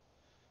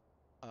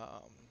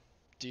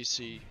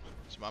DC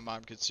so my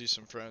mom could see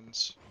some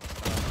friends.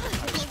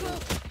 High school.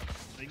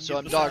 They can So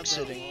get I'm dog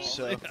beside the sitting, wall.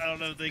 so I don't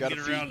know if they gotta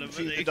can get around it, but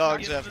feed they the can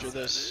dogs get after beside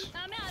this. it.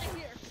 I'm out of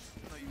here.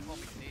 No, you call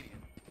me Canadian.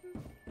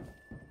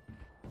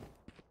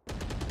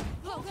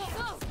 Go, go,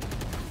 go.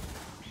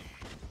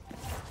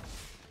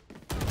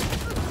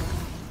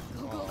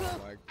 Oh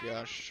my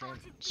gosh,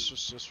 it's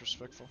just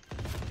disrespectful.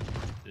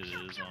 It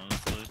is,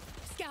 honestly.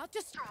 Scout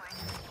destroyed.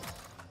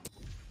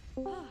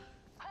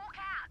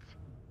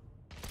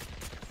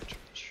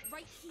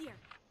 Right here.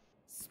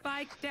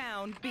 Spike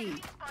down B.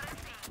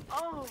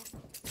 Oh! Oh,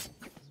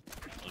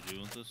 do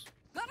you want this?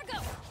 Gotta go.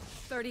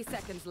 30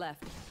 seconds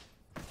left.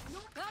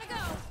 Gotta go.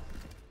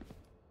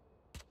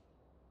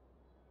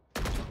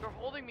 They're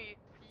holding me.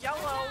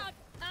 Yellow!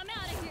 I'm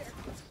out of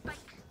here.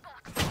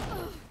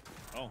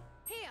 Oh,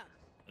 Here.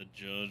 a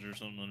judge or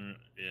something under.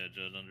 Yeah,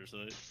 judge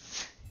underside.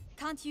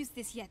 Can't use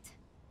this yet.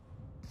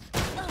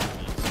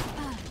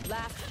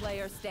 Last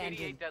player standing.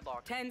 88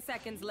 deadlock. 10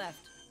 seconds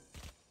left.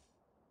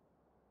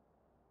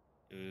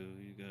 Yo,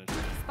 you got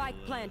Spike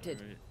that,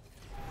 planted. right?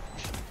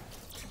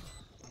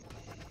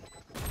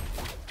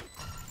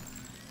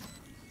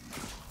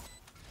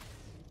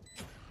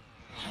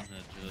 On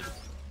that judge.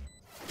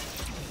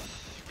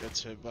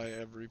 Gets hit by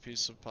every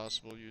piece of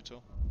possible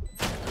util.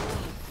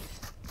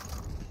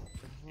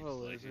 Well,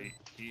 Like is it?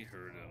 he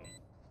heard him.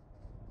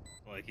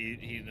 Like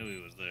he knew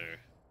he was there.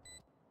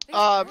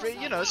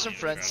 But you know, some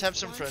friends, have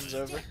some friends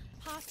over.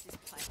 Past this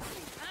place.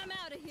 I'm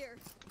out of here.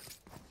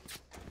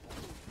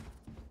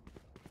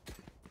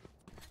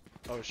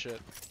 Oh shit.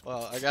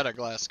 Well, I got a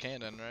glass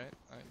cannon,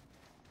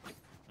 right?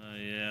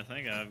 Yeah, I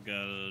think I've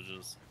gotta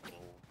just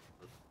hold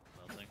with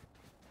nothing.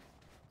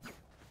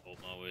 Hold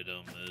my way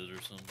down mid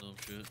or some dumb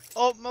shit.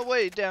 Oh, my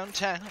way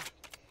downtown.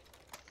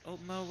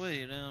 Hold my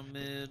way down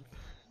mid.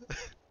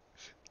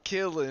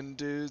 Killing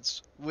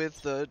dudes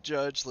with the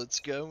judge. Let's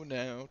go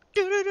now.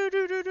 Do do do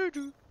do do do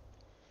do.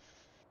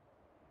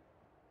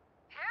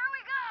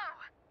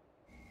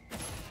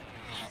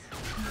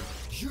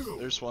 You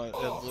There's one,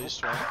 are at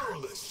least one.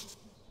 powerless.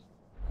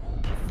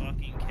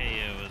 Fucking KO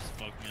has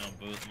fucked me on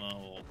both my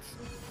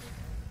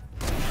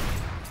ults.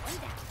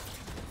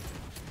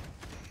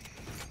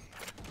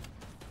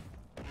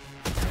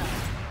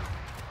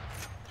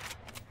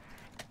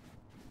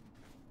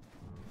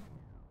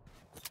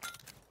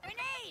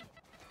 Grenade.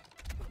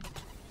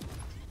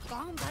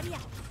 Bomb buddy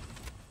out.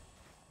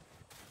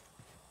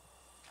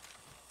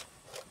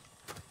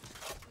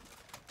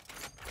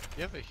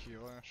 You have a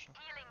heal, Ashley.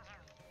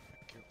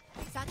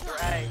 Satchel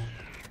For out. A.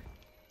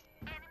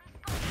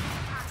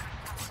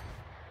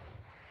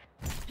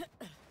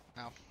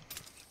 Ow.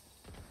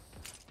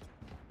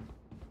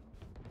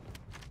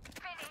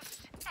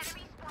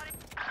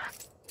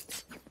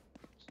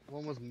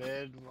 One was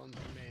mid, one's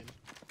main.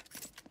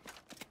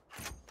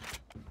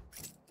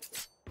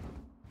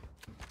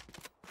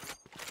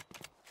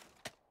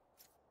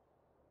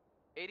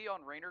 '80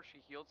 on Rainer,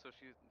 she healed, so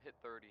she hit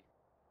 30.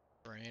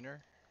 Rainer.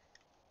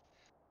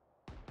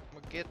 I'm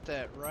gonna get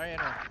that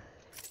Rainer.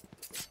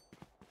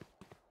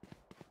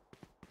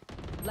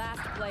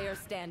 Last player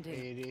standing.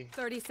 80.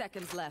 30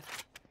 seconds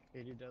left.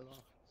 80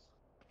 deadlock.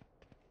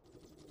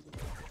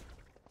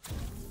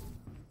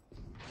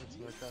 Let's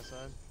smoke that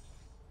side.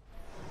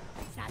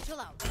 Satchel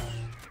out.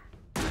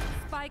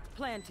 Spike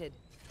planted.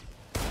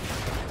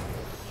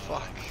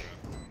 Fuck.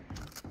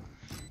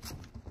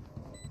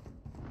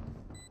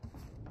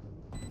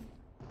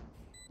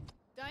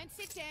 Don't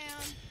sit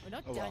down. We're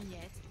not Oh, well. done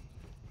yet.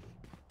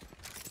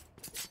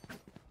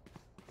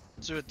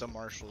 Let's see what the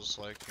marshal's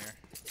like here.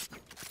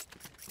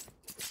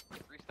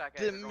 Restack A.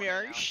 The they're going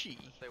A now. Marshi.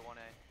 Stay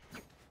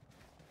 1A.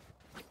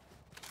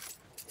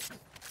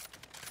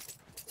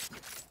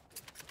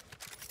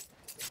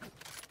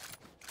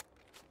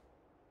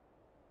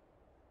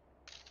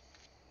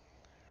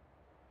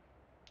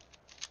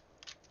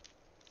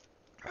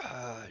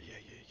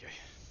 Yeah.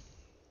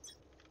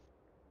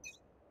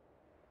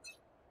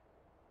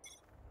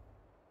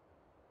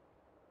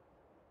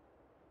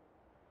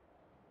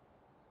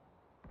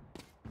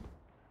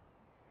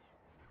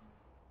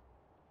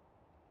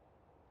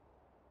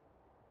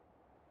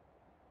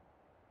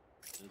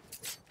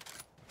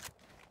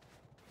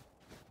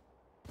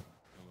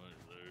 Nobody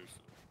there,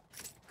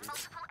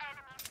 so.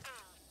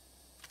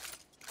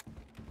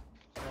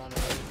 They're on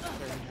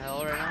they're in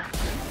hell right now.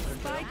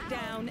 Spike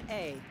down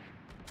A.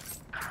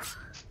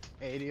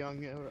 80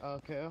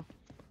 on KO.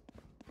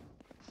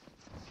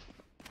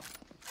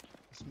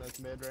 Smoke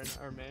mid right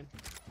now, or main.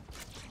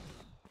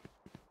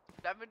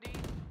 70.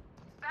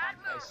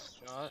 Nice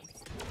shot.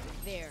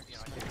 There. You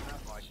know, I think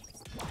that's like,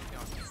 you know,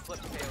 flip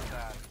KO's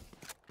ass.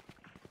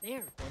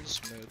 There.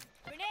 One's mid.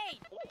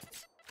 Grenade.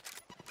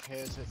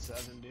 KO's hit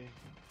 70.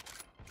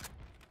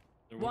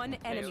 There One was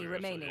enemy there,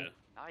 remaining. actually,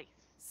 Nice.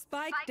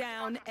 Spike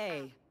down A.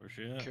 yeah. Where's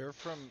she at? Care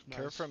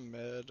Nice. from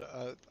mid.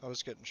 I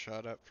was getting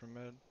shot at from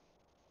mid.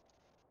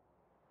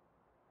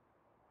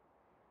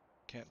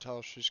 Can't tell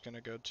if she's gonna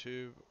go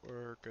tube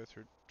or go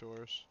through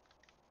doors.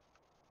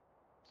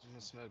 I'm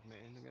gonna smoke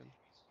main again.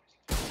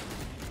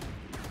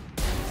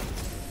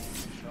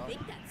 shot.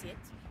 think that's it.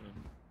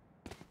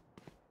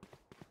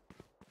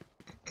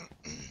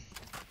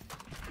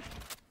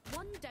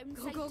 One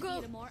downside Go, to go.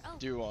 being immortal.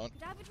 Do you want?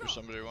 Could I have a Or drop?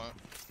 somebody want?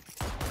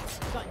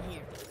 Gun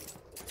here.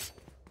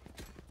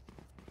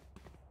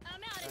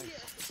 I'm out of here.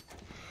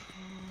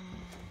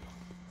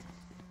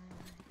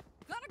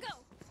 Gotta go.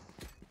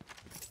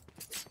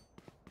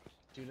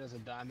 Dude has a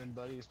diamond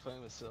buddy. He's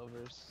playing with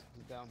silvers.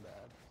 He's down bad.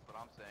 That's what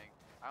I'm saying.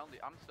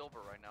 I'm silver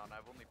right now, and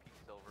I've only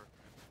peaked silver.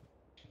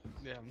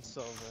 Yeah, I'm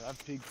silver.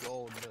 I've peaked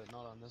gold, but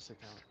not on this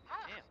account.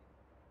 Damn.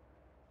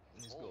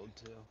 He's Gold. gold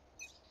too.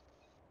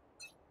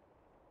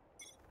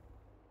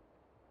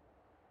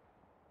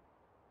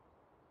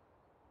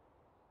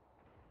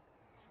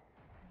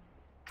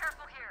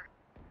 Careful here.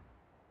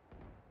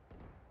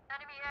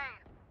 Enemy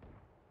A.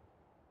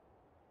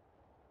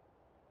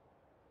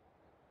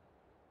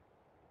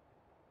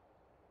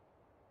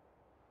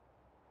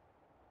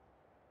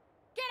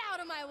 Get out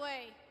of my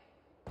way.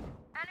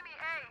 Enemy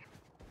A.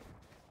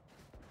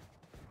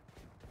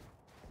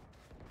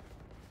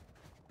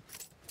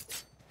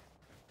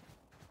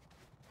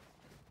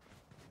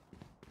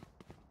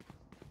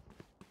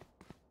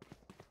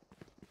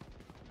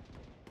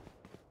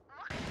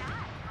 Look at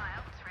that. My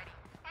ult's ready.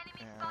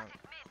 Enemy Yeah.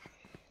 spotted mid.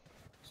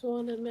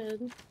 Swan and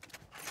mid.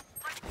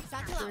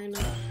 Satchel out. Very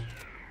nice.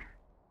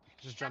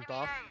 Just jumped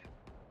Enemy off.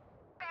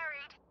 A.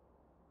 Buried.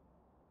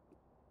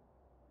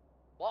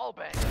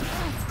 Wallbang.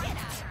 Get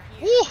out of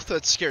here. Woo!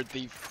 That scared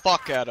the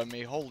fuck out of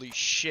me. Holy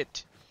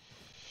shit.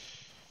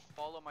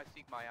 Follow my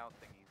seek my out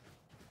thingies.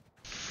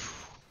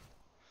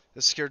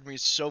 That scared me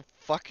so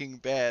fucking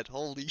bad.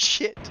 Holy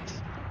shit.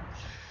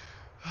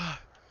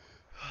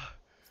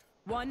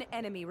 One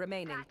enemy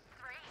remaining. That's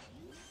 3.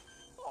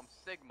 Oh, I'm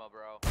Sigma,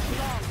 bro.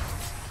 Long.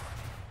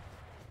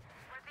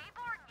 Were they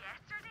born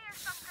yesterday or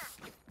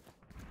something?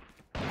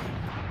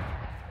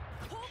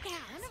 Poke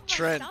out. None of my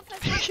Trent.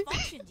 stuff has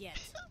malfunctioned yet.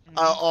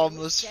 I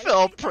almost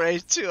fell prey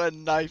to a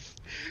knife.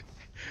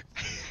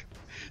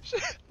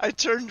 I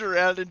turned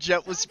around and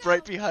Jet was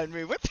right behind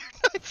me with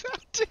her knife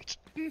out, dude.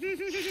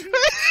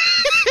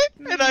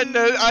 And I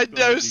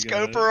know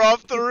scope her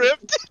off the rip.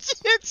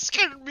 It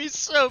scared me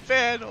so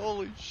bad.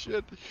 Holy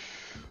shit.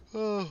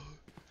 Oh.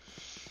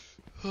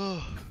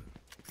 Oh.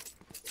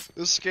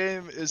 This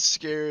game is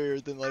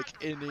scarier than like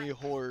any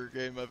horror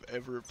game I've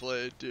ever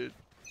played, dude.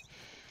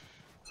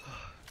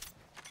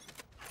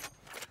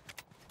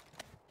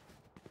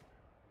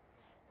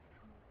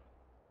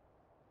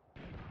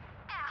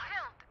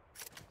 Help!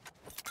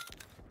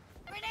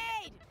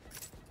 Grenade.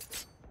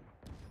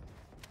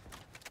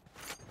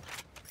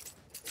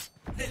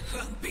 The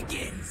hunt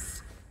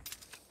begins.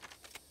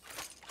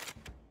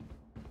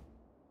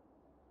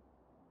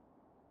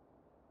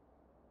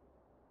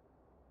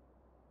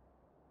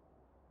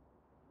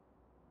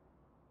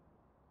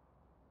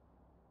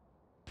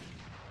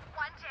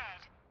 One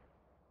dead.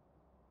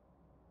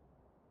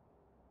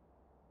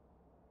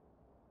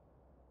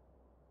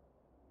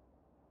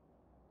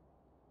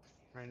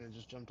 Raina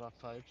just jumped off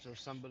pipes, or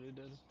somebody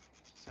did.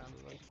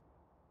 Sounded like.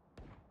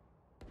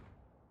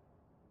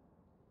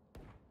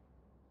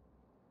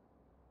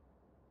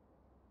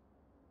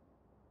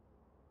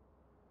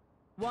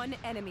 One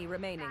enemy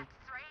remaining. That's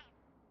 3.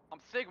 I'm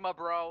Sigma,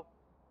 bro.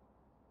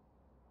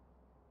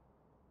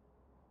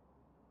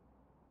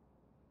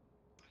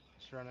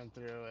 Just running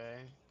through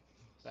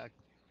A. Back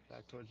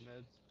towards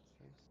mid.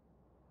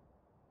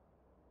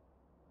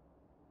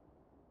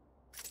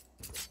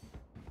 Thanks.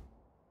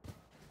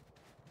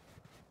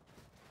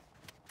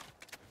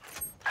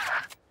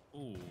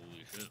 Holy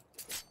shit.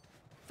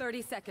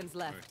 30 seconds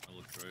Sorry, left. I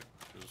looked right.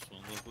 Just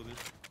swung up with it.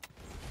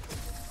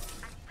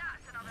 And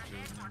that's another Joe,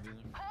 dead one. maybe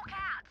there? Hawk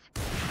out.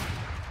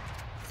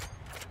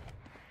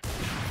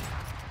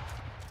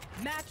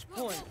 Match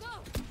Go, point. go, go.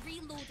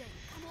 Reloading.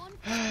 Come on.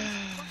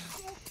 We're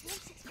so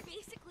close. It's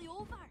basically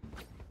over.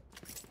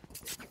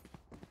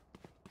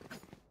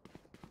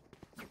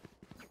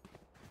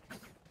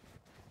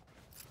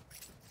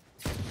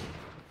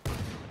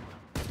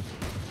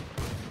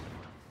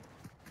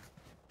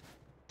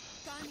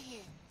 Gun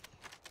here.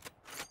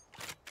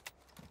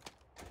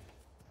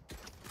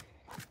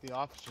 The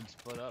off should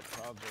split up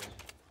probably.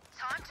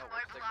 Time to Oh,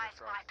 we're mobilize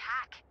Sigma my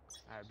pack.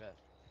 I bet.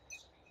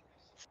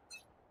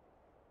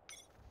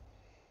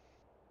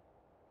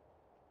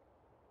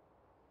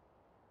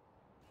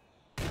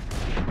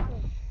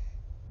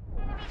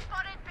 Enemy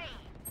spotted B.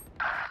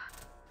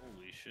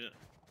 Holy shit.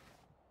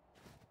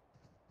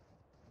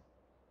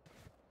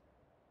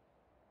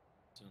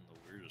 It's in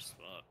the weirdest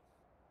spot.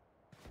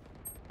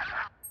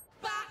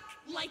 Back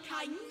like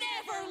I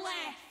never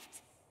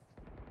left.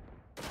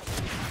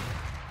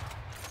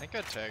 I think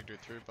I tagged her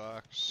through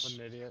box. What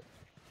an idiot.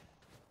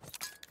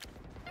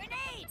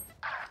 Grenade.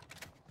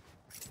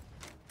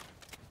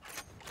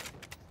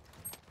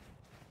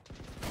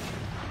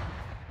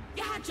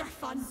 You had your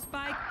fun.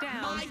 Spike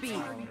down. My B.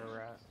 turn. What a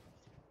rat.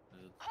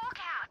 Hawk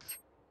out.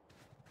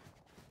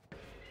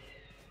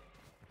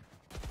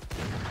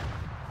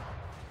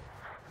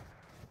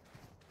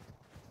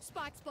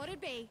 Spike spotted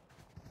B.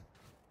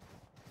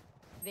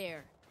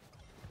 There.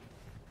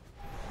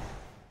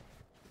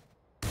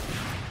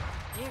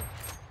 Here.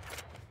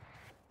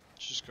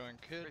 She's going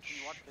kid. Ricky,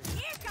 you watch this.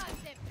 Here comes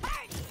the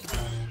party.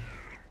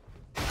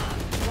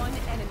 One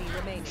enemy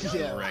remaining.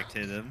 Yeah.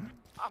 Directed him.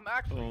 I'm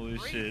actually Holy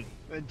great. shit.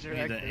 The Need to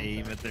director.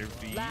 aim at their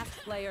feet. Last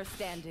player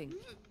standing.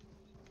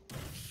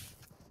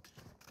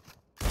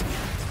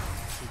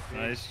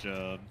 Nice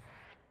job.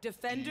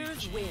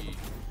 Defenders win.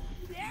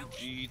 There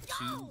we GG2.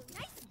 go.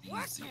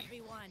 Nice work,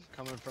 everyone.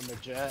 Coming from a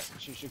jet,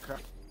 she should cry.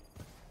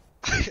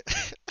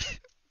 These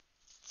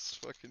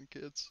fucking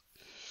kids.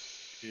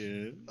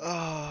 Yeah.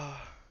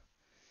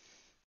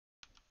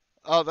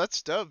 Oh,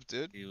 that's dope,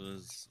 dude. He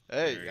was.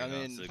 Hey, very I mean,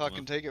 non-Sigma,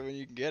 fucking take it when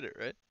you can get it,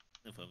 right?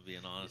 if I'm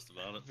being honest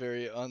about it.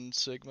 Very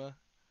un-Sigma.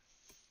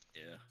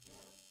 Yeah.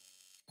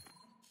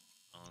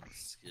 On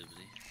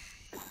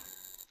Skibby.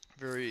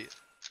 Very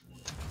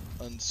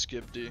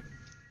unskibdy.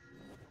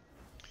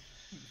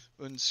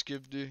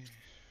 Unskibdy.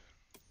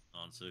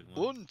 On Sigma.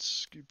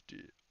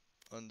 Unskibdy.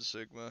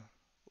 Unsigma.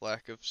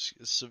 Lack of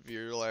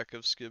severe lack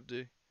of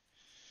skibdy.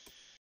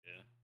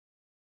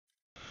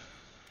 Yeah.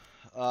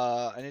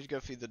 I need to go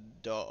feed the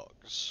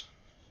dogs.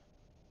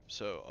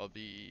 So I'll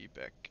be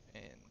back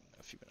in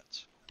a few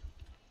minutes.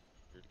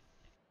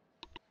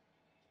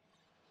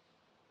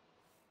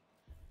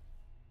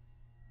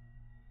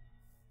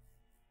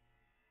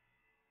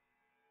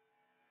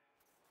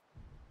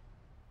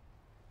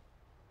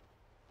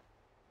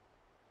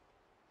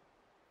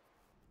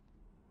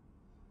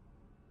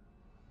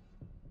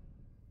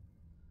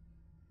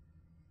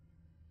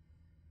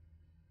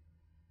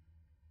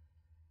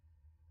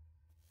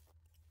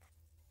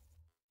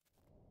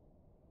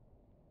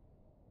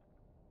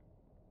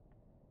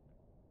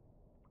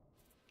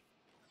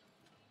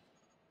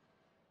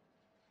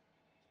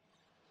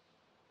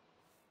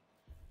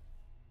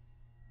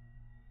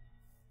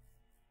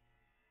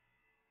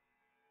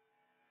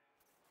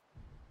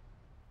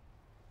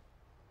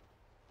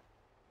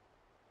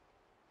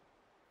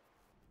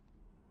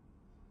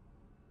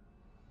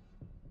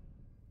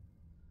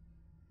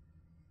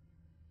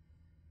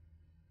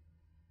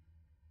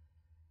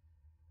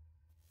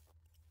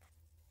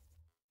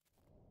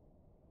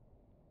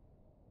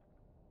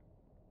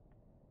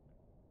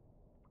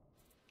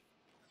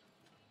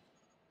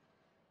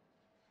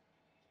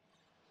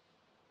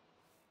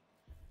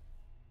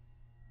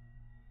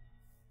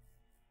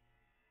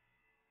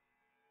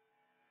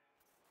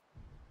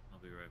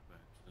 I'll be right back.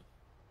 So.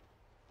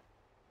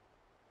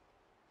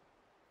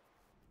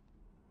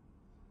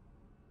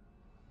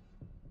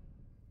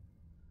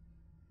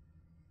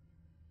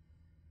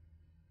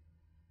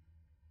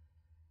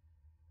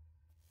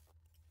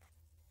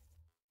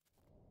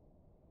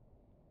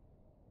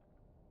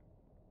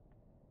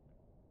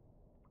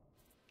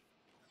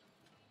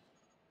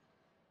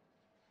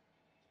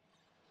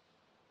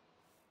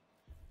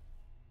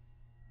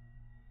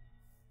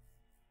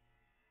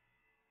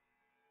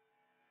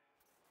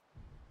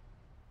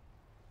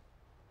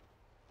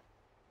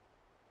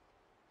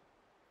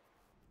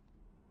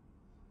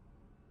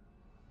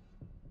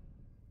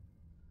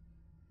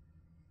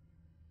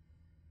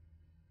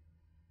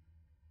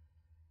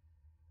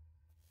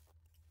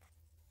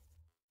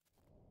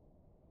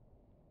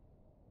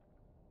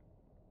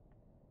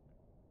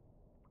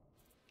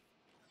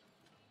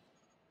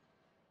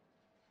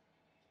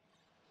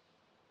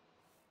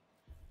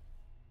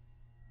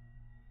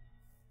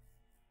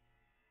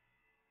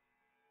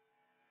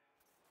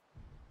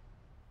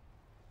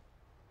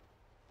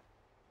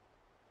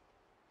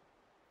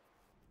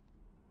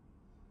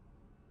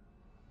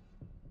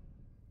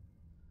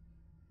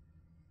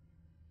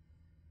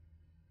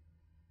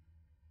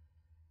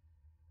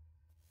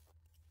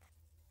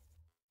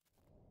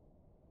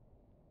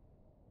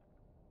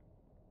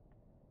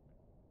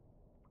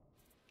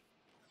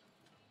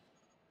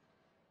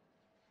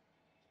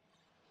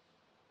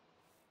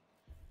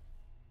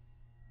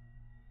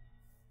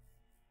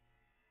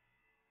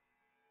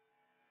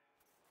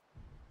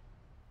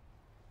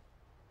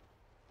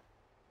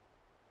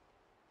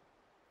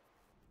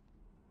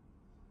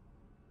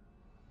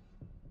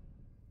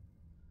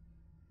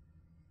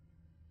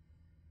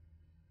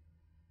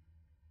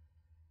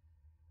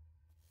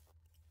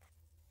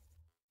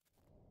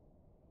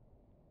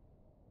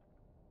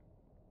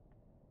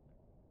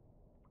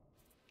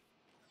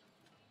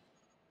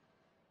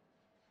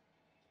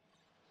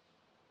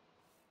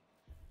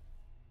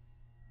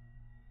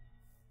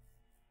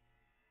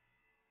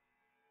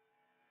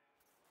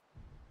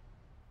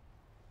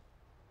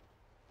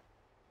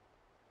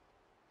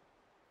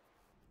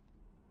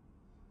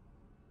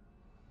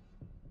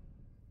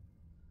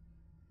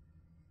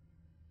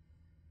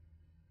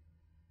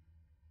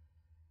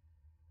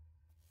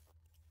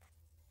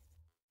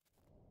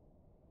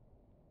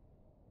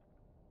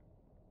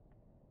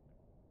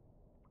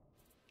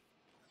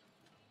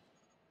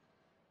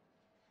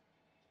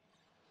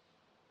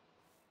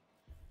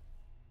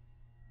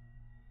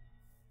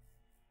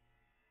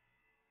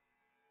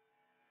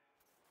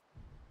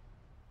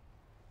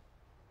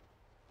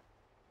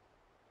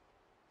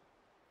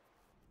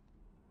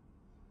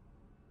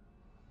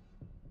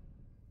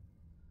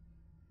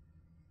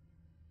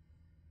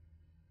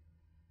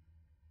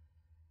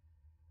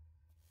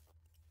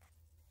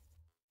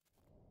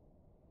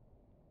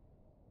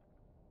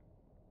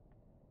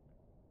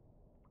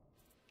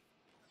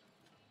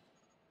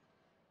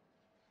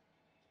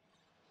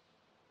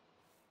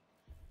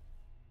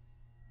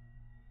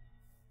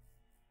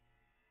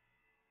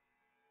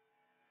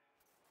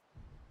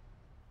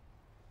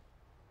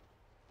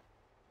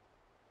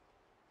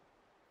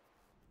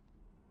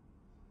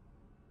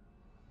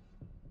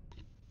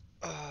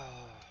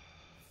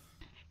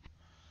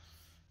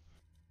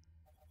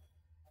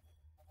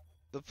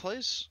 The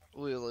place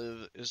we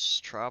live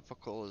is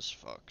tropical as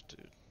fuck,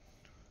 dude.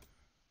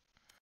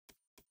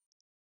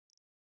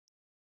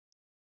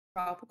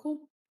 Tropical?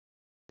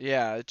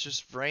 Yeah, it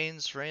just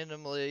rains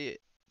randomly.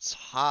 It's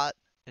hot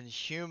and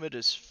humid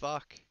as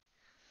fuck.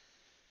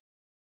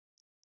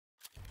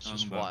 It's Talking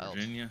just about wild.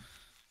 Virginia.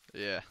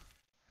 Yeah.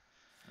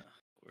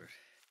 Word.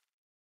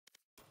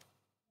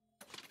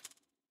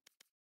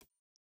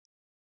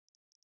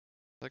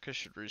 I think I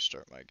should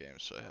restart my game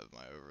so I have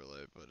my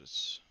overlay, but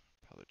it's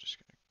probably just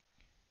gonna...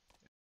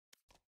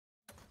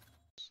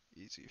 It's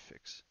easy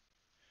fix.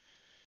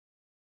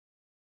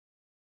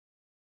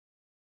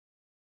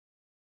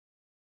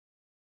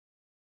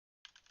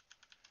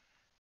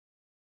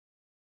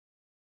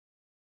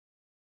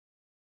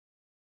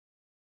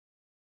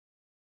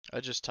 I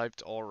just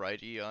typed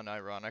alrighty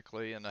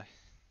unironically, and I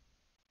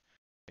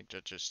think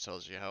that just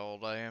tells you how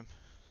old I am.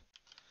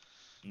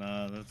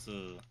 Nah, that's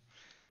a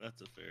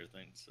fair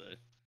thing to say.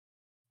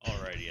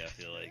 Alrighty, I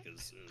feel like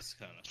is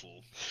kind of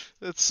cool.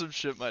 That's some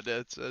shit my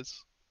dad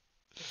says.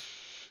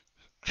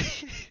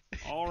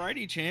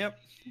 Alrighty, champ.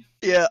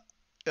 Yeah.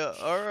 Yeah,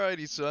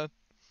 alrighty, son.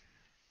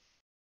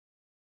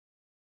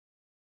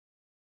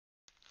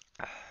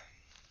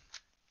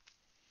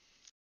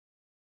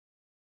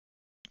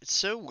 It's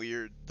so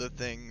weird, the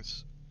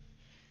things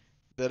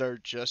that are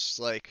just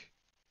like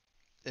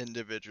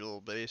individual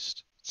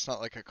based. It's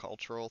not like a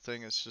cultural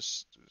thing, it's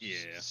just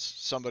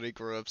somebody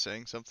grew up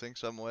saying something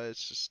some way.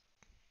 It's just...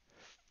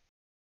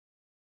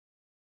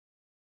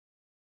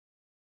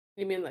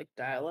 You mean like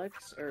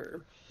dialects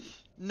or?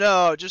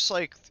 No, just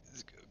like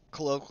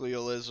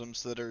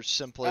colloquialisms that are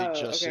simply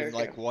just okay, in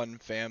like one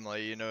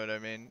family, you know what I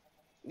mean?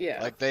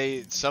 Yeah. Like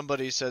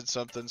somebody said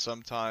something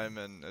sometime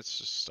and it's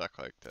just stuck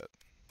like that.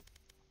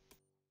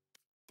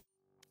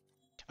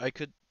 I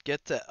could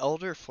get the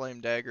Elder Flame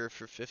Dagger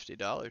for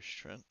 $50,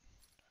 Trent.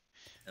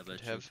 I bet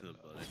I'd you have could,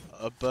 buddy.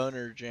 a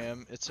boner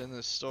jam. It's in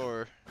the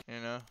store, you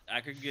know.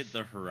 I could get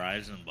the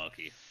Horizon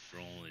Bucky for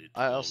only $12.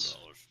 I also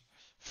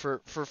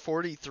for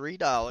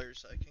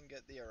 $43, I can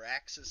get the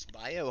Araxis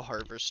Bio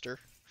Harvester.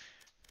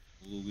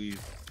 Louis.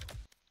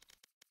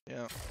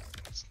 Yeah,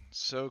 it's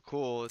so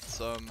cool. It's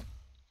The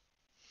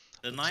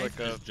it's knife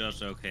like is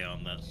just okay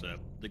on that set.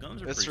 The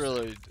guns are it's pretty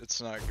really sick.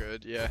 it's not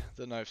good. Yeah,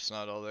 the knife's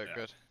not all that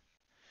good.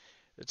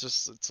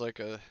 It's like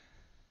a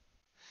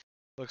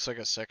looks like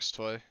a sex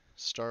toy.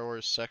 Star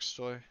Wars sex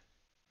toy.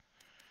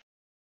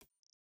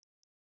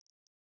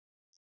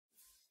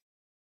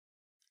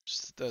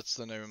 That's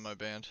the name of my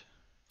band.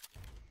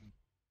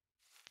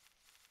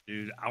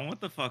 Dude, I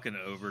want the fucking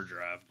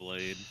Overdrive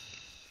blade.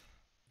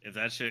 If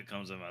that shit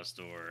comes in my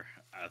store,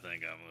 I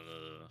think I'm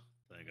gonna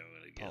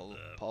get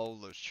that. Pull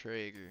the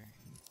trigger.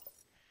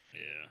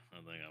 Yeah, I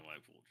think I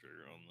might pull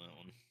trigger on that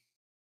one.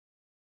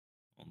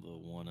 On the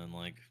one in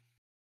like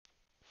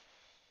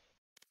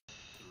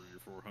 300 or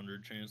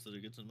 400 chance that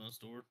it gets in my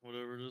store,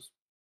 whatever it is.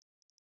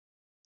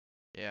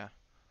 Yeah.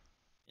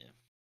 Yeah.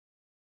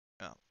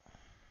 Yeah.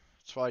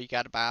 That's why you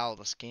gotta buy all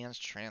the skins,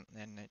 Trent,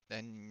 and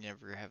then you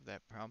never have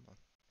that problem.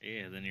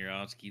 Yeah, then your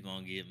odds keep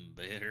on getting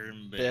better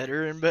and better.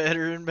 Better and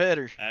better and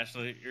better.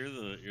 Ashley, you're the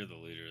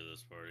leader of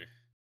this party.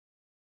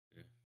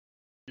 Yeah.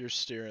 You're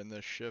steering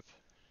this ship.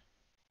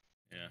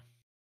 Yeah.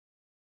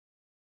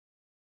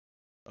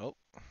 Oh.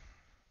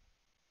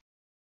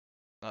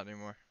 Not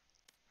anymore.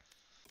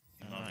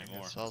 Not I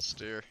anymore. guess I'll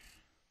steer.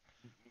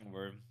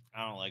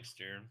 I don't like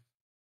steering.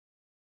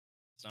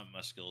 It's not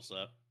my skill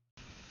set.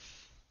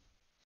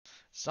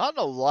 It's not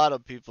a lot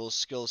of people's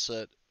skill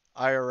set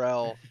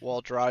IRL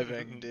while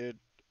driving, dude.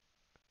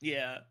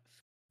 Yeah.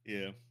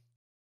 Yeah.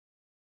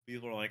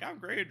 People are like, I'm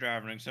great at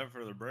driving except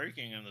for the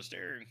braking and the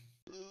steering.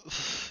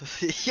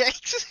 Yeah.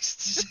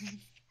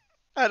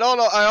 I don't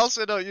know. I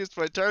also don't use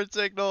my turn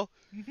signal.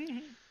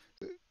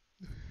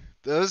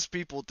 Those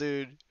people,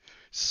 dude,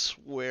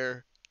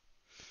 swear.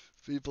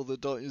 People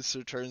that don't use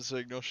their turn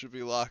signal should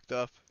be locked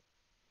up.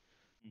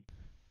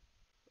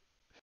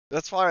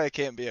 That's why I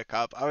can't be a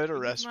cop. I would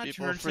arrest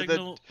people for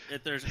signal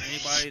if there's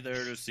anybody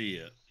there to see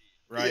it,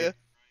 right? Yeah.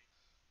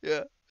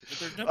 Yeah. If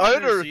there's nobody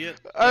there to see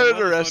it, I would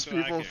arrest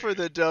people for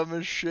the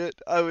dumbest shit.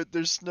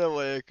 There's no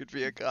way I could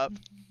be a cop.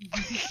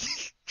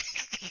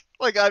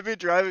 Like, I'd be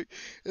driving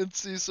and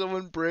see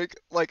someone break,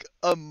 like,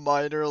 a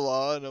minor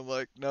law, and I'm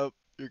like, nope,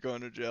 you're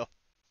going to jail.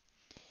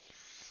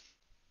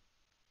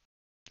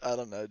 I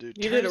don't know, dude.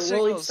 You did a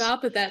rolling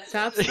stop at that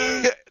stop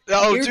sign?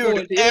 Oh, You're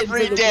dude,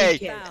 every day.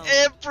 weekend.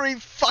 Every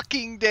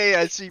fucking day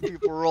I see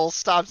people roll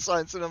stop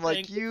signs, and I'm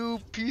like, you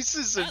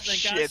pieces of I think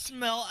shit. I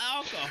smell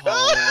alcohol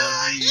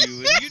on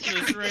you, and you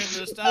just ran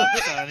the stop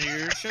sign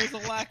here. It shows a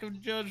lack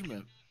of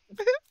judgment.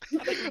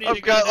 I think we need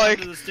to go down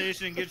to the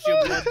station and get you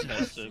blood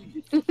tested.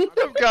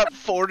 I've got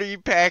 40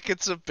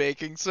 packets of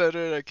baking soda,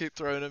 and I keep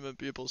throwing them in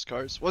people's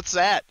cars. What's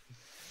that?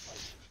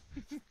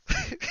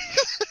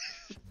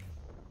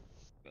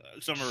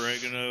 Some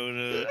oregano in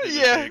a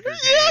Yeah. shaker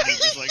can, and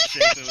just like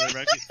shake them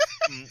back.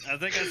 I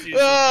think I see some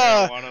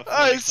marijuana.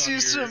 I see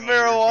some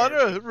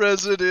marijuana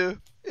residue.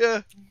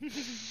 Yeah.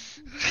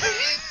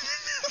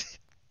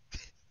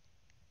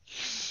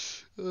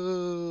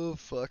 Oh,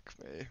 fuck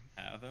me.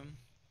 Have him?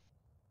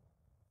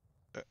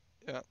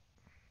 Yeah.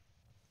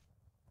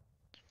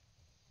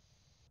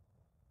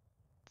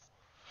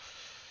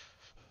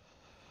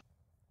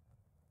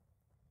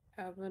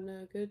 Having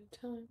a good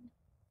time.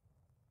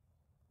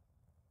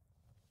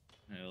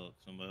 Hey, look,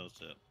 somebody else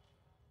said.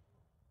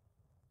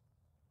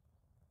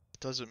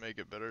 Doesn't make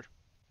it better.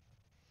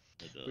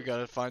 It does. We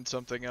gotta find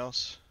something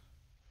else.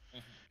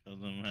 Cause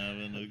I'm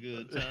having a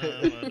good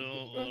time. I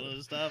don't want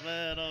to stop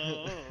at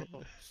all.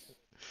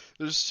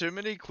 There's too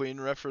many Queen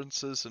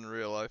references in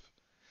real life.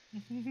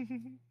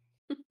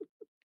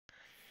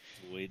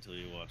 Wait till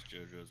you watch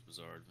JoJo's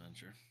Bizarre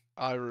Adventure.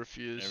 I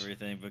refuse.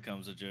 Everything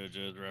becomes a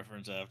JoJo's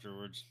reference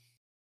afterwards.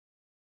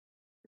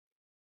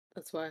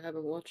 That's why I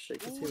haven't watched it,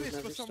 because he would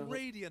never stop.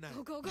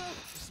 Go, go, go!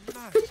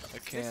 I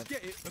can't. You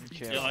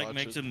can't It like watch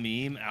makes it. a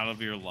meme out of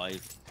your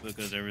life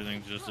because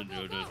everything's just a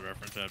JoJo's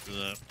reference after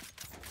that.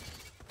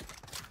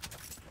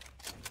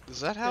 Is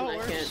that how it I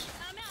works? can't,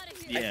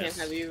 Yes. I can't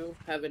have you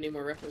have any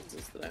more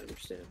references that I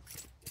understand.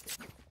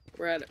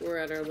 We're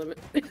at our limit.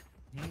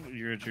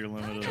 You're at your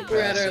limit of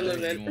We're at our capacity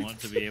limit. you want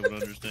to be able to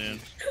understand.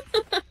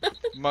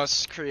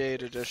 Must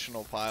create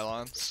additional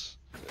pylons.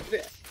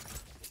 Yeah.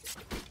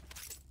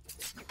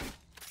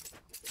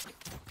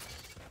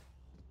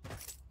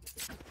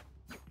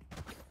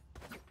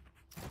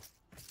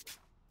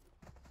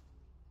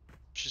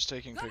 She's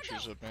taking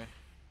pictures of me.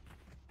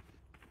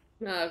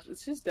 Nah,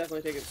 she's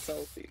definitely taking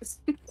selfies.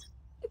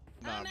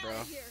 Nah, bro.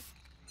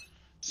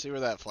 See where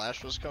that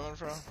flash was coming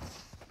from?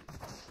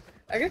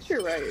 I guess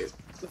you're right.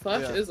 The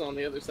flash Yeah. is on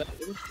the other side.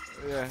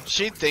 Yeah.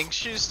 She thinks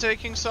she's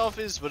taking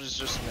selfies, but it's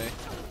just me.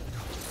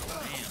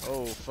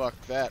 Oh, fuck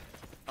that.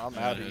 I'm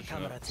out of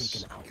here.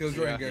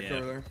 Killjoy and Yeah. Gecko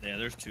over there. Yeah,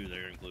 there's two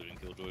there, including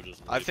Killjoy.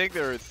 Just I leave. think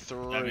there are That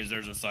three. means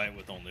there's a site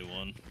with only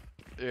one.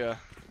 Yeah.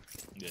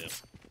 Yeah.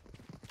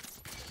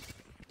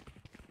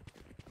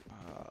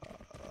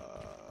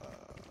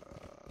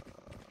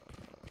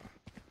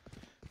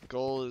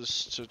 Goal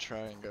is to try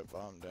and get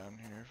bomb down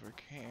here if we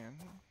can.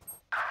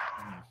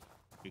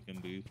 You can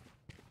be.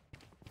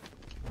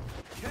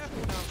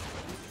 Careful now.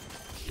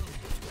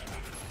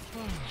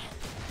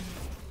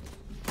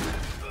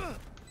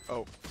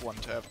 Oh, one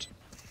tapped.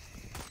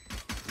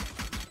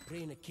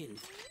 Reyna killed.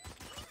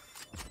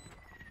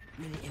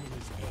 Many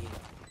enemies A.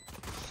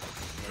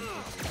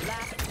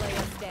 Last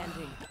player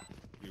standing.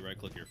 You right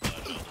click your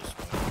flash on this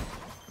one.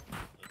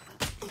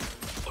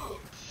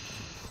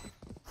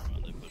 Come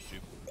on, they push you.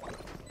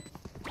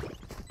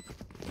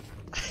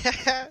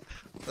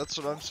 That's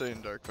what I'm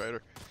saying, Darkfighter.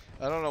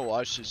 I don't know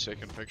why she's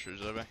taking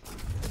pictures of me.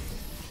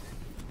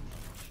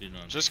 She's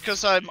not Just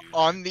because I'm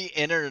on the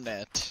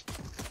internet.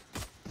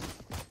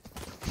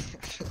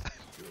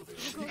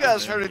 You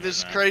guys heard of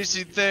this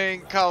crazy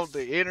thing called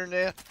the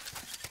internet?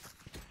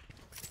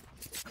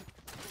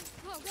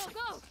 Go, go,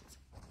 go!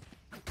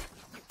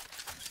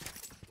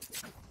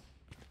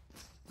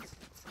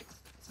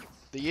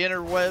 The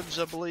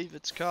interwebs, I believe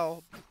it's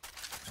called.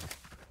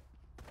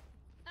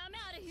 I'm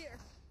out of here.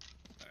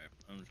 Alright,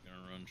 I'm just gonna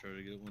run, try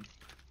to get one.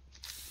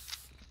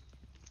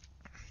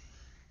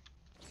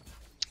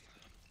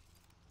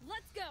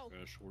 Let's go.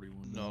 Crash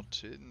 41.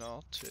 Naughty,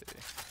 naughty.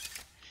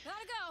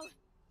 Gotta go.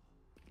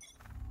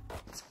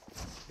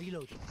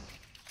 Reload.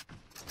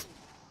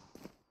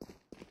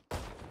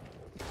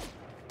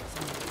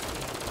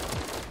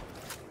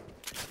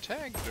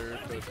 Tagged her,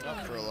 but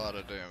not for a lot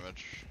of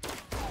damage.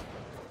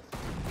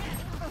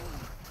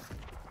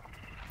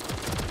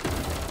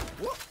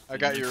 I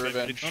got your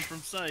revenge. Come from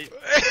sight.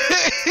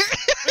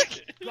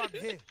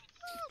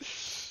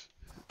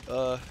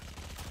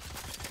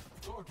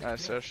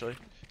 Nice, Ashley.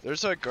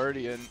 There's a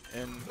guardian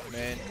in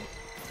main.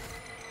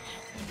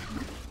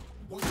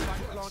 One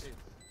flank planted.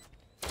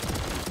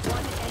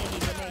 One enemy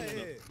remaining.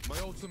 Here, my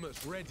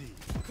ultimate's ready.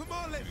 Come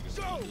on, let's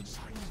go!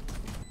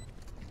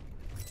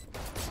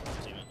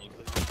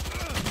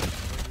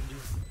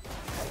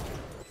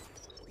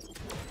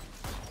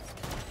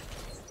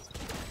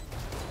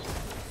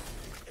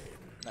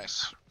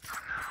 Nice.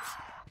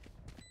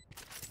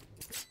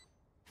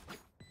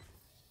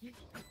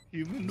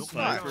 Human Look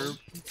sniper. nice.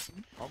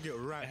 I'll get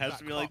right It has back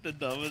to be like up. the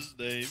dumbest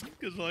name,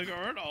 because like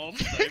aren't all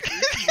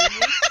snipers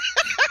human?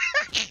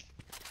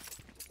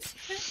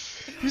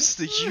 He's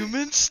the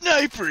human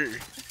sniper.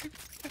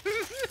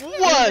 If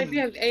One. you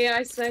have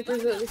AI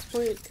snipers at this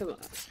point, come on.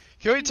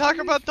 Can we talk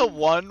about the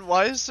one?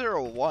 Why is there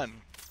a one?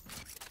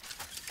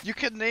 You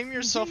can name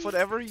yourself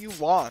whatever you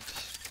want.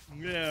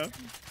 Yeah.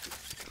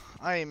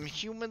 I am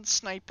human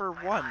sniper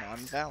 1 on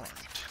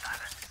Valorant.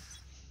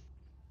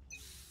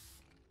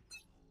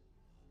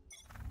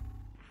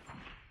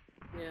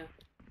 Yeah.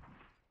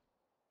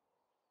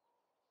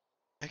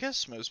 I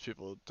guess most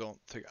people don't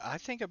think. I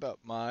think about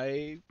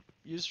my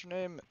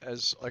username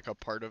as like a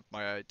part of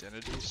my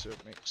identity, so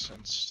it makes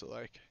sense to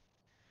like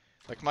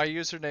my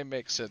username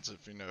makes sense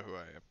if you know who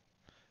I am.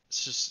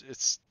 It's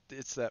just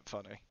it's that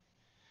funny.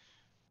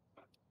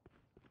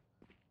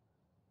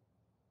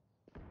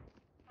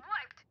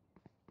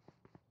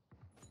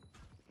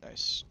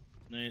 Nice.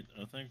 Nate,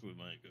 I think we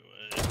might go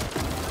A.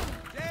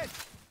 Dead!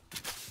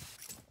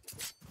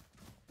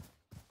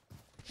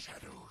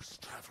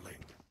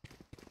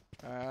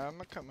 I'm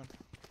a coming.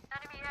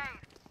 Enemy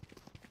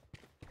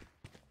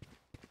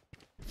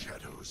A.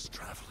 Shadows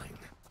traveling.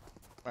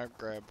 Might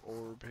grab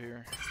orb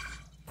here.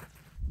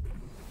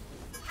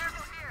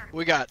 Careful here.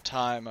 We got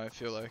time, I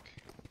feel like.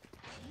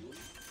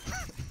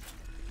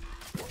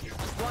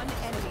 One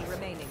enemy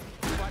remaining.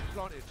 Spike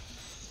planted.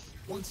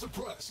 One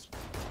suppressed.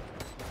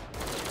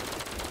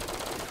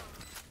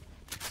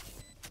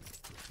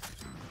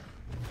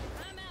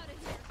 I'm out of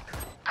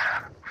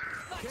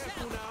here.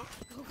 Careful now.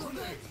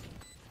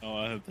 Oh,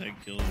 I hope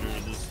that kills her.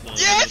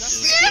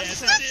 Yes!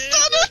 Yes!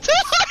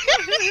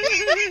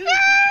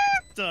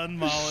 Done,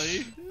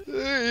 Molly.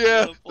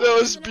 Yeah, that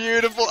was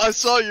beautiful. I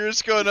saw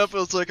yours going up. I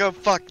was like, oh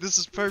fuck, this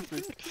is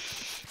perfect.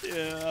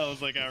 Yeah, I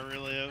was like, I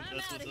really hope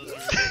that's what does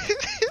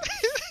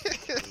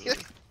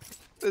it.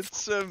 That's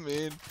so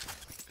mean.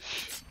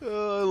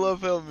 Oh, I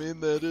love how mean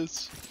that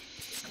is.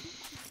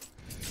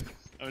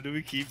 Oh, do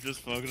we keep just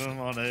focusing them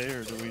on A,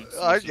 or do we?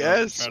 I Try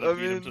guess. to I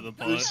beat 'em mean, to the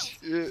punch?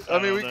 yeah, I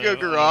I mean, we don't can know. go I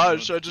don't know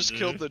garage. what I to just do.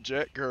 killed the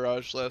jet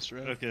garage last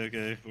round. Okay,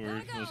 Gotta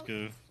go. let's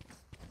go.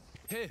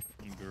 Here.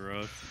 In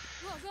garage.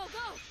 Go, go,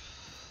 go.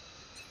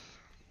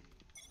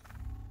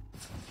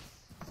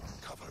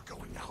 Cover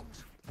going out.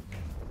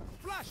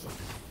 Flash.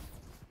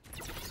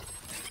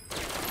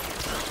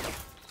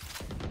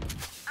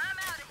 I'm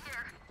out of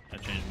here. I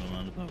changed my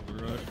mind about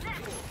garage.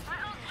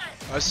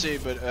 I see,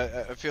 but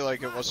I feel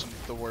like it wasn't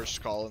the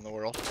worst call in the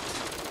world.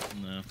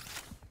 No.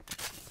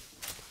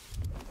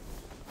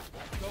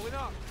 Going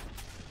up.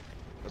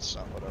 That's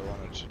not what I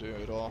wanted to do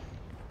at all.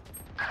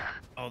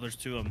 Oh, there's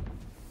two of them.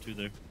 Two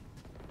there.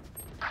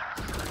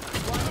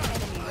 One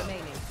enemy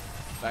remaining.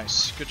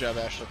 Nice. Good job,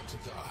 Ashley.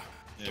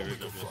 Yeah, right up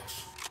there.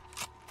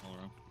 All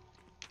around.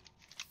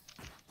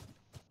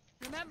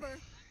 Remember,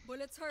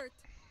 bullets hurt.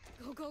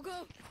 Go, go,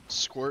 go.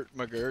 Squirt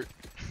McGirt.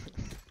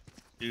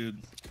 Dude,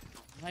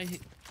 I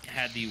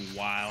had the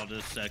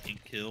wildest second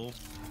kill.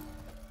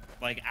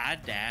 Like, I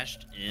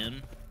dashed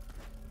in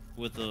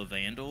with a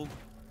Vandal,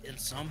 and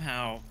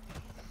somehow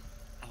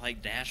I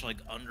like dashed like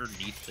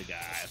underneath the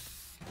guy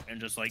and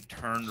just like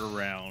turned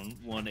around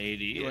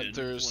 180 You went and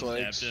through his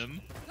legs.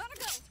 him. Gotta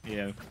go.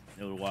 Yeah,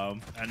 it was wild.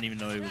 I didn't even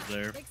know he was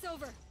there Take's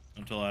over.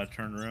 until I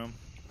turned around.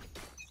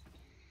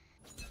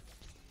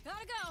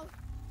 Gotta go.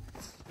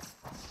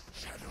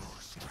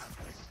 Shadows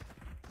traveling.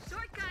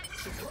 Shortcut.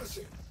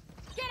 Suppressing.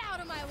 Get out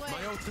of my way.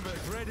 My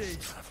ultimate's ready.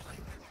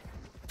 Traveling.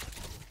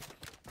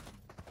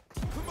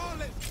 Come on,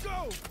 let's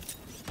go.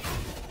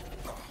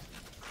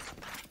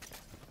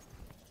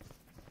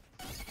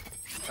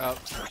 Out.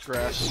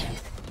 Grass.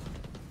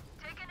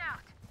 Taken out.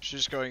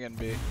 She's going in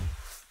B.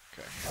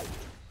 Okay.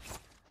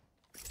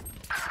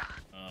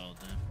 Oh,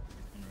 damn.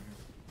 One right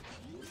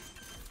here.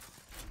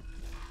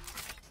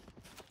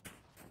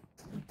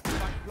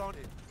 Spike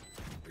planted.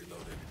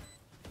 Reloaded.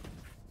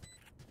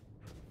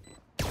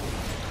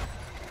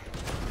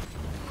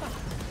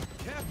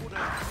 Careful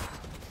now.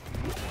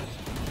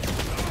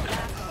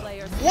 Last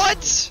player.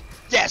 What?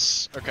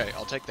 Yes! Okay,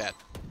 I'll take that.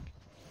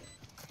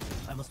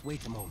 I must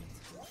wait a moment.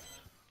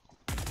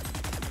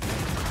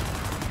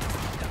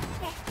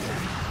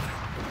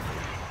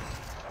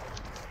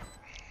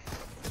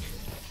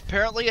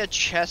 Apparently a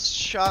chest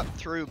shot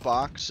through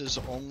box is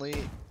only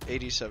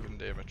 87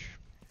 damage.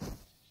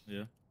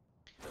 Yeah.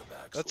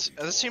 That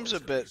seems a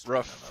bit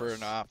rough for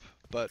an op,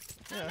 but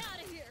I'm yeah,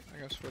 out of here.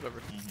 I guess whatever.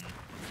 Mm-hmm.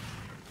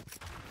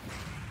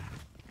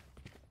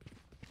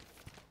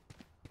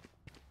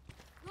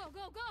 Go,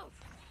 go, go.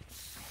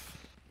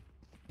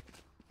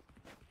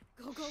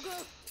 Go, go, go.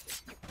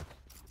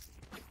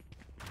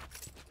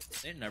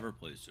 They never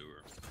play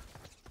sewer.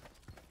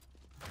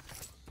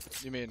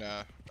 You mean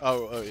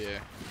oh yeah.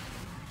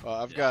 Well,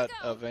 I've got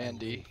a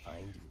Vandy.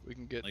 We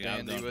can get Like,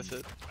 I've Vandy gone- with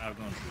it. I've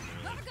gone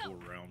through there like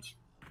 4 rounds.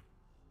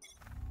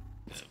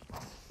 Yeah.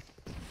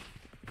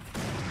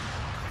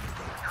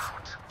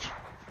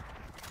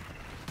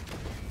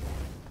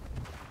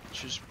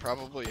 She's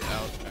probably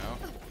out now.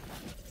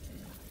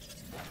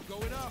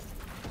 Going up.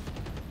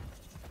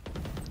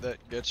 That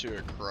gets you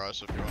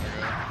across if you want to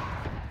go.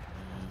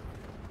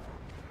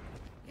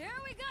 Here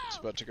we go. It's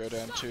about to go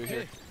down 2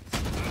 here.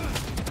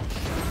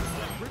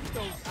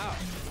 Brimstone's out.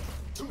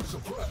 Two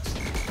suppressed.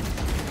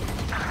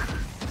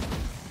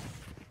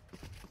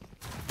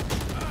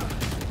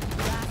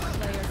 Last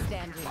player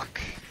standing.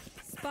 Fuck.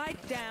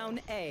 Spike down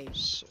A.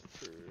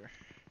 Cypher.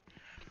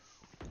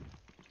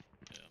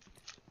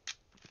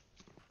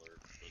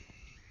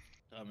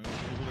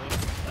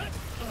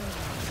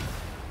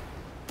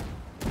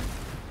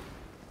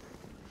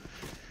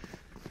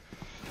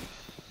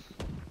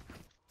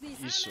 Please,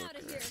 He's so I'm out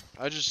of good. here.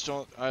 I just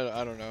don't.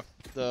 I don't know.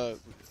 I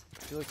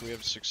feel like we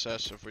have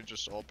success if we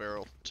just all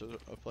barrel to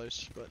a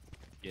place, but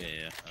Yeah,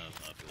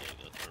 I feel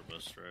like that's our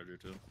best strategy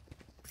too.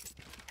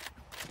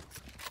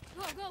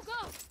 Go, go,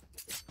 go.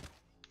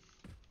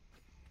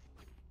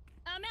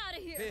 I'm out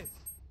of here. Here.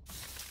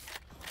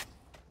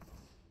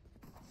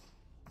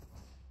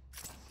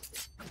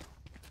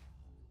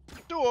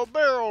 do a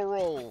barrel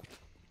roll.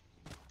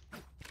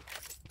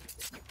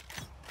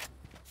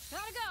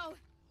 Gotta go.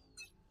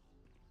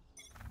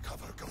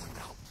 Cover going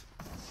out.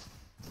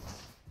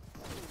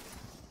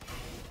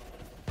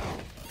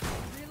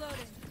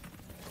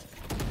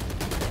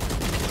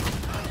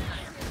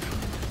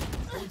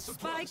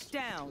 Spike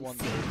down. One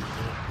C.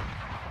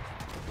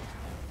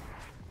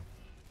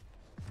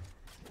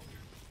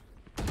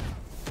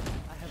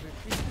 I have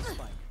retrieved the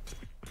spike.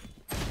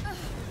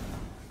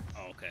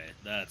 Okay,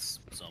 that's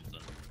something.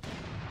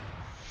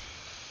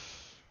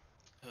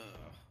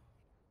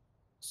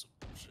 Some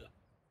bullshit.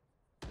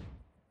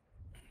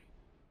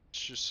 It's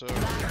just so.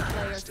 Last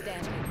player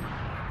standing.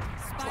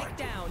 Spike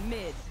down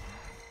mid.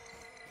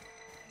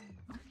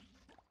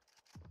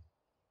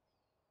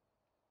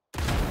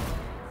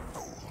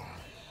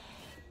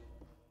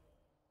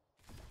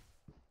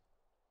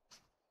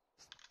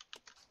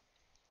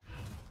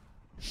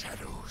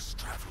 Shadows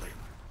traveling.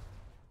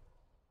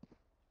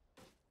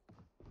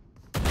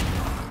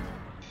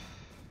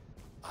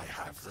 I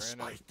have the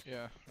spike.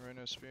 Yeah,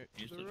 Rhino spear.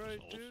 Used To to the just right,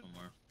 hold dude.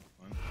 somewhere.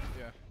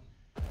 Yeah.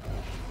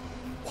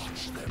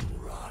 Watch them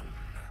run.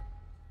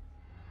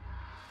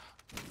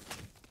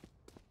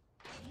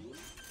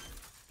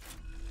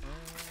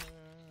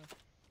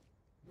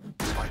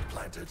 Spike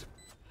planted.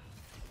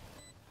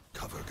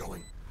 Cover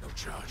going. No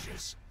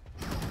charges.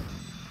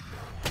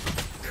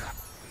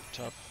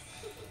 Tough.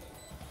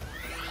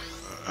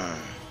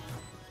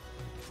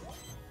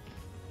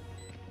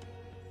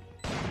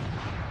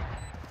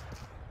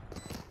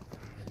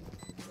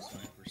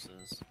 Sniper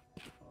says.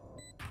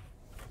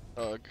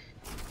 Ugh.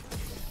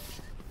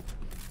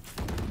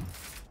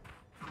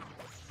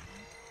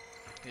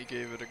 He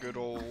gave it a good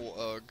old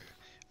ugh.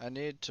 I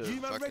need to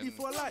You man ready fucking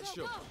for a light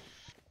show?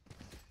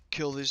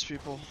 kill these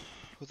people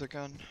with a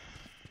gun.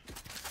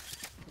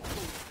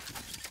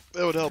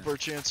 That would help our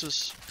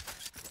chances.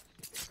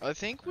 I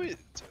think we,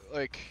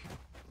 like,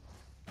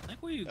 I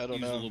think we I don't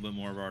use know. a little bit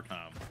more of our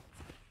time.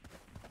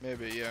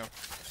 maybe, yeah.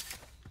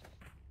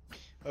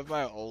 Of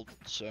my ult,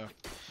 so.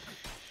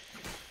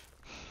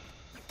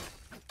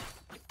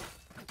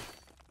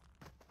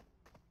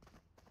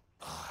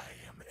 I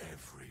am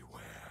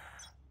everywhere.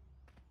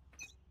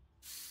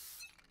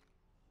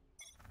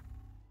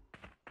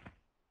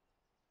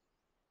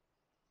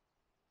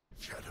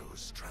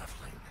 Shadows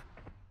traveling.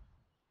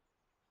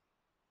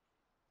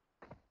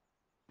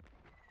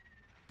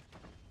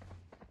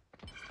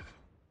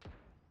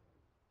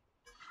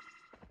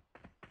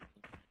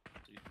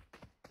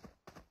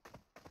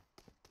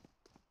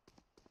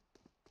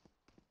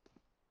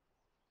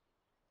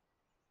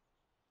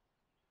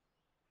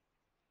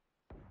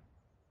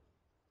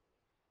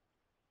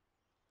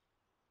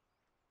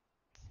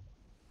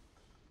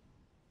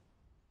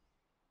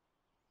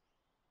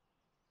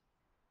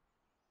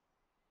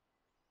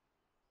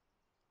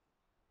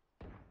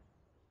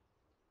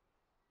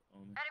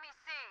 Enemy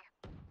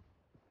C.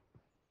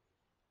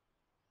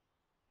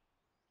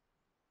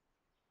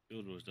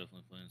 Field was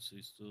definitely playing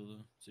C still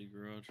though. C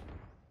garage.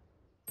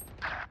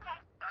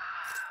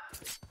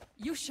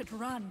 You should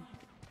run.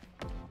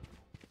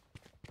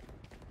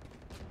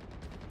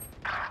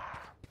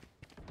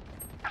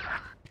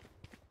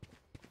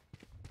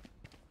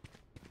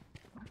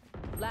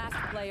 Last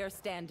player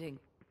standing.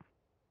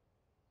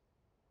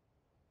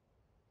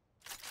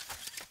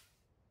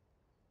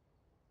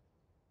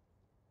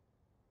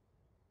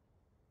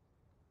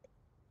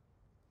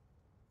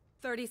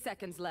 Thirty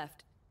seconds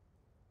left.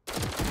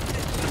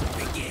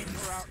 Begins.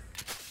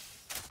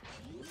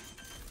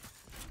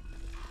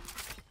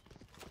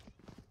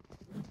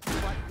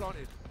 Spike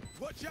planted.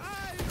 Watch your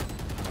eyes!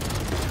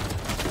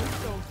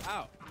 Those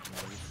out.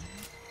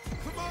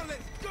 Come on,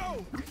 let's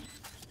go!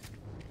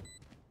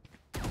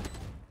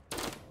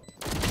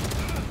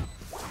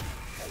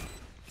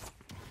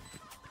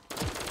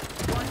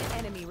 One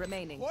enemy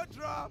remaining. What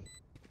drop?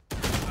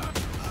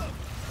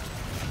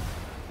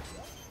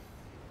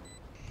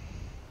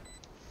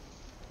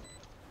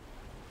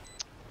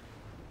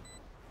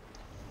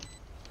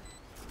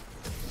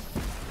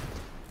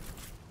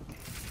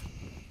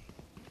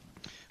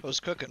 I was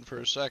cooking for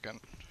a second.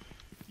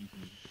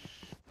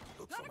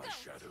 Look for my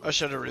shadow. I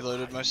should have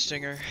reloaded my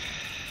stinger.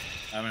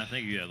 I mean, I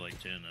think you had like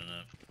 10 in it.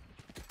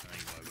 I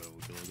think you might be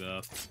able to kill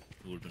a guy.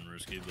 It would have been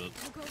risky, but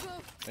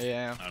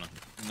Yeah. I don't.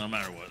 No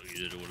matter what you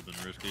did, it would have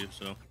been risky.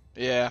 So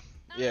Yeah.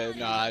 Yeah,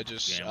 no, I Game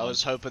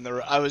was hoping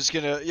I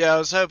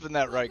was hoping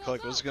that right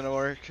click was gonna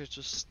work. It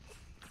just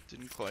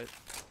didn't quite.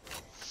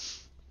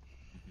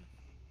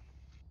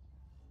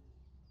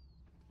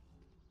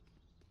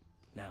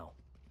 Now,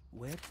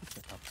 where to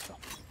set up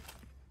shop?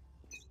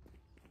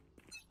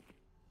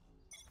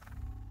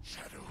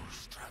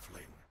 Shadows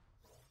traveling.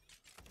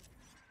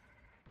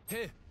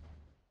 Here.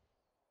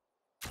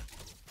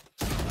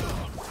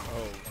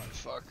 Oh my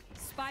fuck.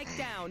 Spike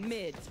down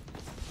mid.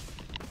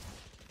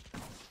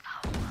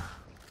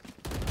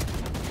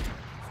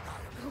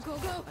 Go, go,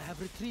 go. I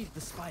have retrieved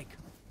the spike.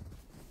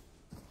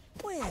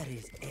 Where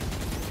is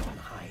everyone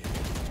hiding?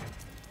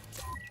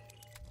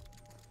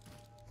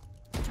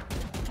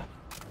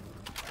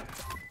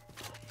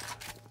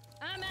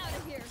 I'm out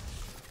of here.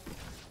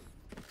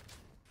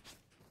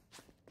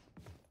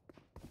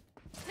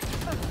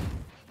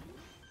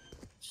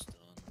 stunned.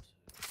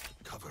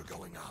 Cover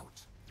going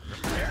out.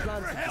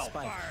 Planted the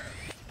spike.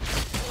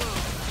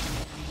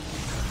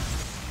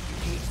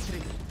 Cage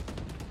triggered.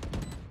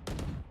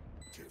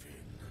 Give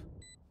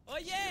in.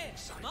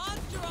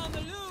 Monster on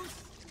the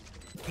loose.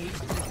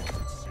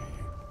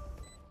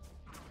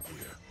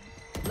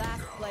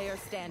 Last player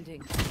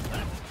standing.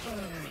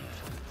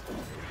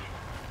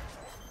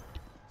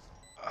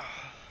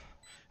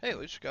 Hey, at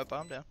least we got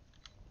bomb down.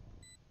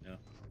 Yeah.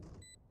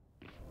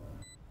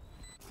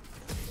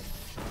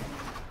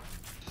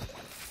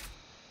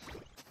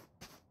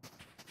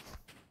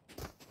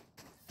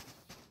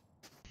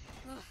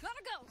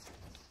 Gotta go.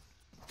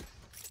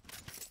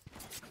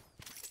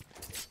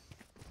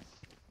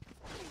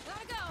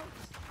 Gotta go.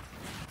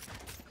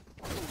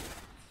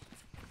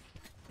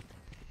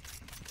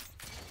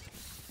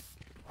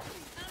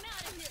 I'm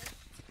out of here.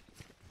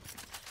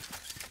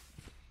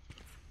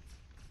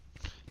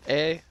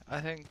 A, I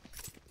think.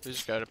 We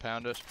just gotta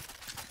pound it.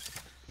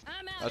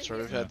 I'm out That's of where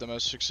here. we've had the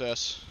most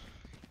success.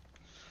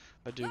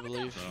 I do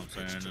believe. So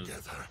I'm saying is,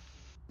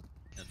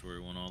 that's where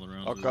we won all the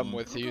rounds. I'll we come won.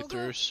 with you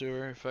through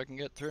sewer if I can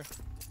get through.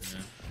 Yeah.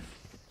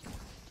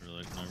 They're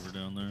like never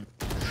down there.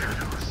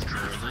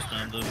 Or this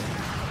time though. No.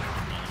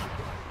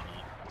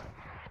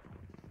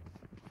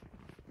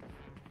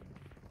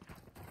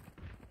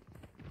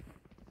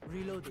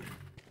 Reloading.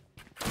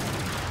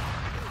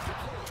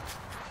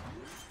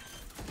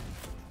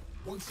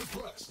 One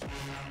suppressed.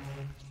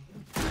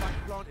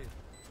 Spike planted.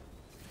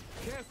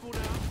 Careful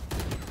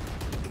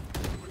now.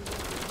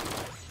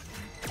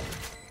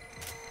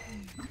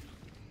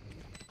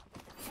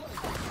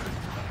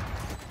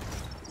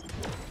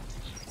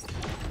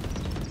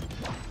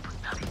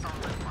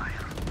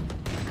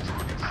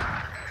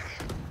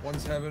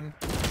 One's heaven.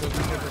 Those are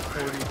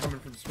different 40 coming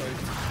from Spike.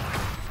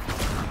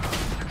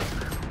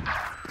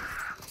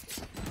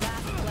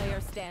 Last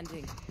player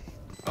standing.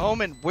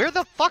 Omen, where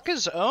the fuck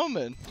is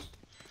Omen?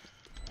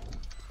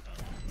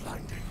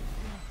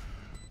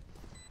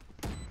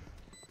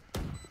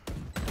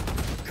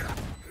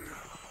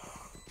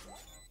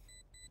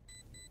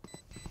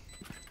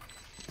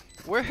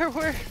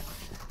 Where?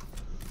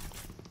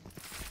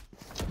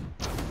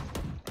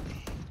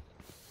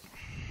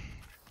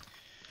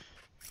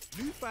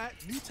 New fight,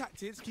 new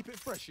tactics, keep it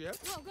fresh, yeah?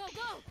 Go, go,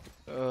 go.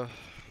 Gotta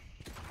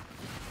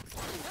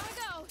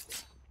go.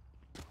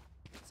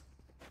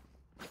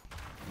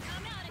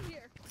 I'm out of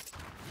here.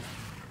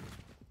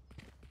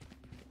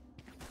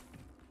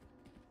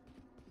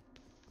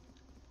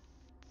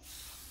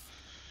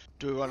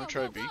 Do we want to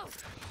try Go, B? go.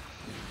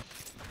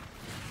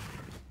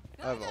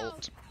 I have Gotta go.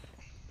 ult.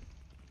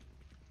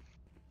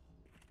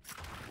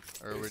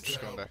 Or are we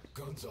just going back?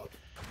 Guns up.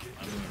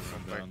 I'm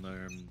gonna run down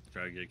there and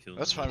try to get killed.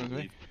 That's and fine then with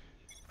me. leave.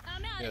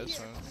 I'm out Yeah, of that's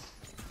here. fine with me.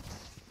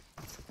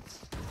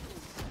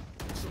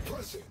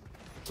 Suppressing.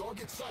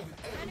 Target sighted.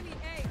 Enemy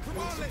A. Come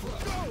on, let's go!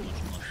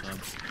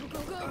 Lunchtime. Go,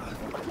 go, go.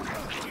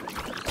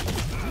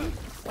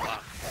 I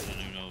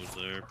didn't even know it was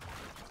there.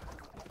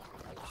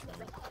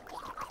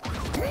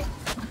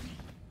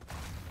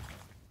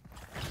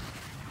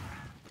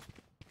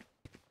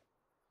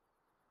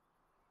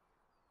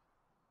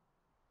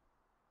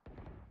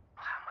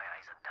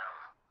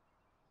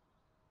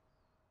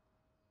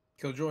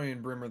 Killjoy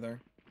and Brim are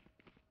there.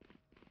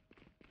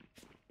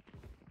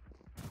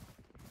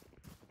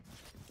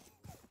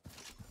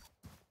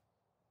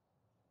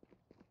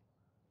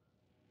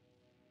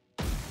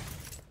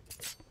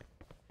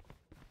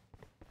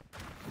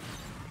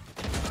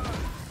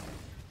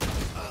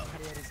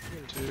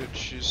 Dude,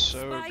 she's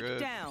so Spike good.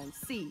 down.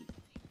 C.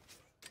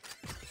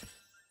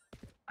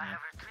 I have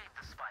retrieved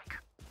the spike.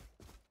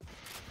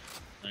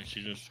 Like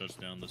she just shuts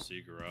down the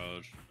C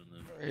garage, and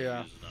then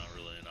Yeah. is not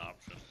really an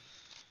option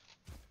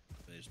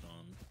based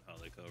on how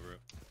they cover it.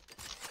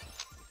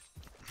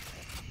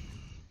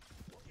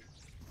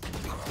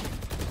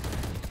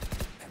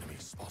 Enemy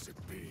spotted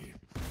B.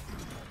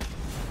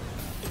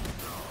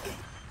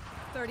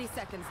 30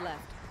 seconds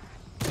left.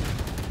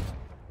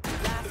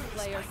 Last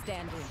player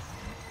standing.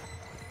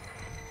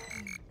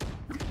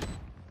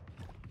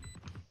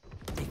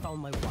 They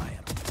found my wire.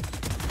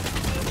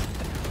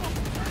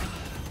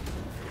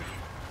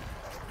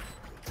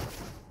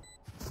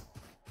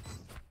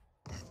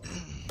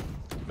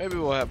 Maybe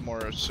we'll have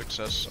more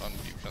success on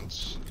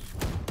defense.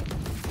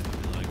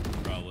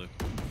 Like probably.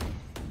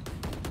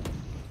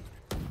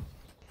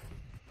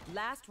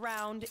 Last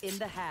round in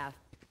the half.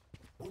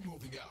 We're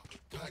moving out.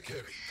 Back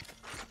heavy.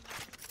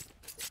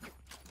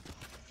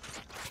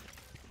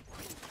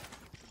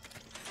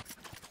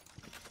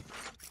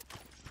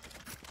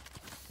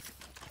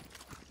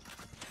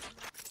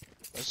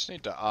 I just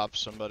need to op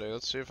somebody.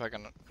 Let's see if I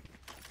can.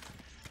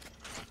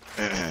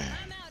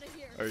 I'm out of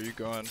here. Are you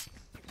going?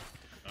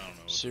 I don't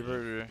know.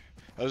 Seabird.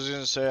 I was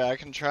gonna say I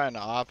can try and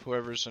op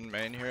whoever's in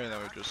main here, and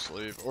then we just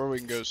leave, or we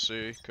can go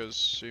C, cause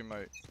C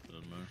might.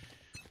 Doesn't matter.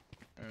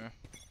 Yeah.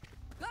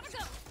 Gotta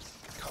go.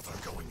 Cover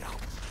going out.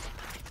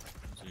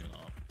 See an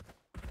op.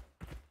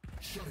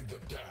 Shutting them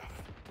down.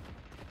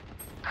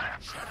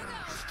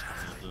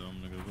 So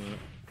I'm gonna go back.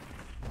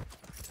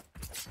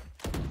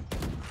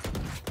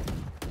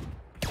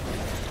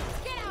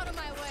 Get out of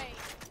my way.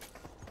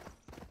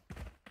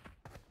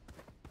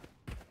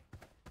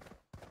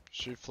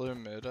 She flew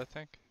mid, I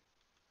think.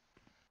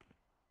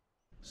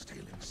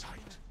 Stealing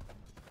sight.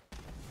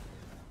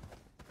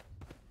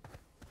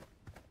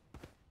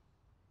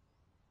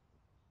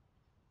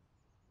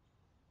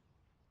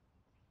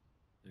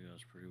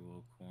 was pretty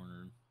well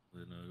cornered.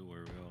 They know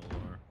where we all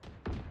are.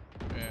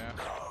 Yeah.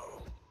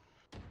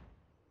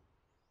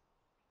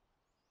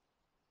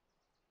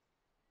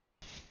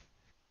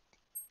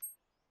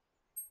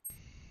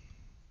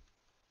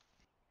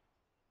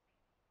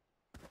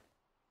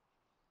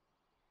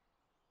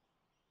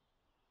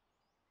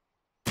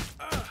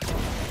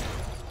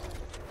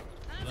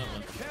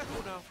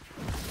 Careful now.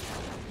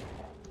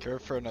 Care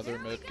for another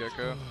mid,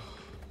 Gecko?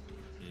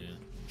 Yeah.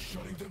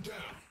 Shutting them down.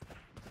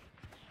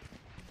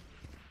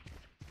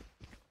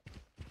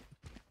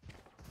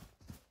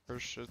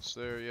 First shit's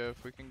there, yeah,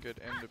 if we can get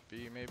into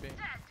B maybe.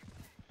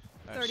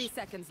 Nice. 30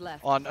 seconds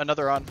left. On,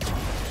 another on.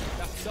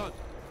 That's done.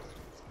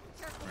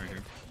 Right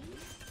here.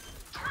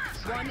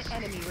 One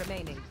enemy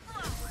remaining.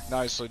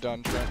 Nicely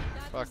done, Trent.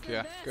 Fuck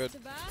yeah, good.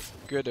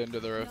 Good into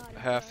the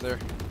half there.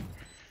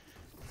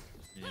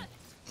 Yeah.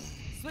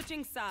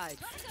 Switching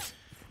sides.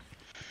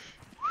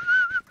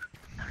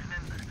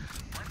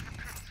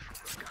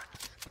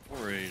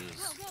 4-8 is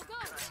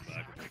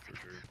back for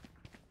sure.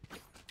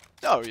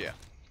 Oh yeah.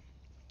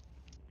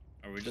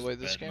 Are we The just way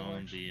this betting game on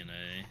works. B and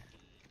A?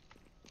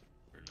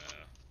 Or no?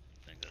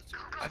 I think that's it.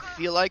 I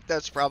feel like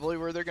that's probably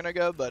where they're gonna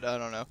go, but I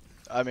don't know.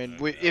 I mean,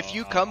 Okay, if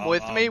you come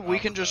with me, we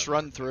can just I'll-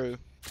 run through.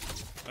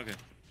 Okay.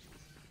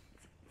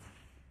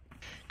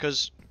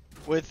 Cause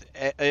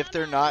if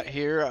they're not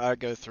here, I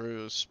go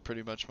through is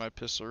pretty much my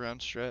pistol round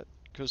strat.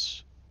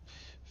 Cause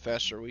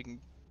faster we can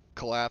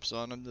collapse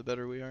on them, the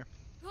better we are.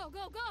 Go,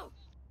 go, go!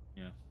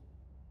 Yeah.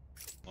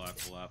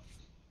 Flap.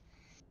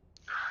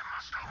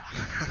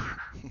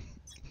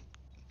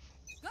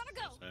 Gotta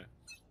go! So,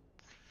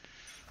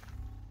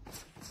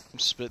 I'm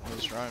spitting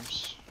those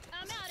rhymes.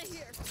 I'm out of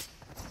here!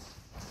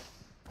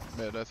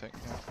 Mid, I think.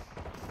 Yeah.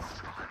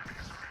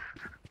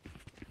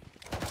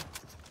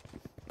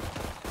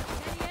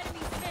 Any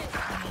enemies hit?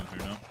 I'm on here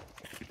now.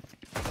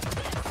 I'm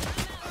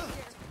out of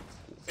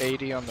here!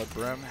 80 on the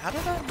brim. How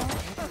did I not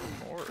hit him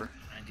more?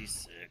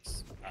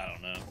 96. I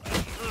don't know.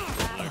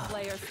 Last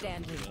player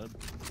standing. Good.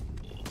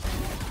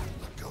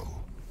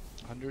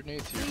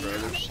 Underneath you,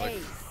 brothers, like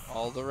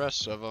all the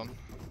rest of them.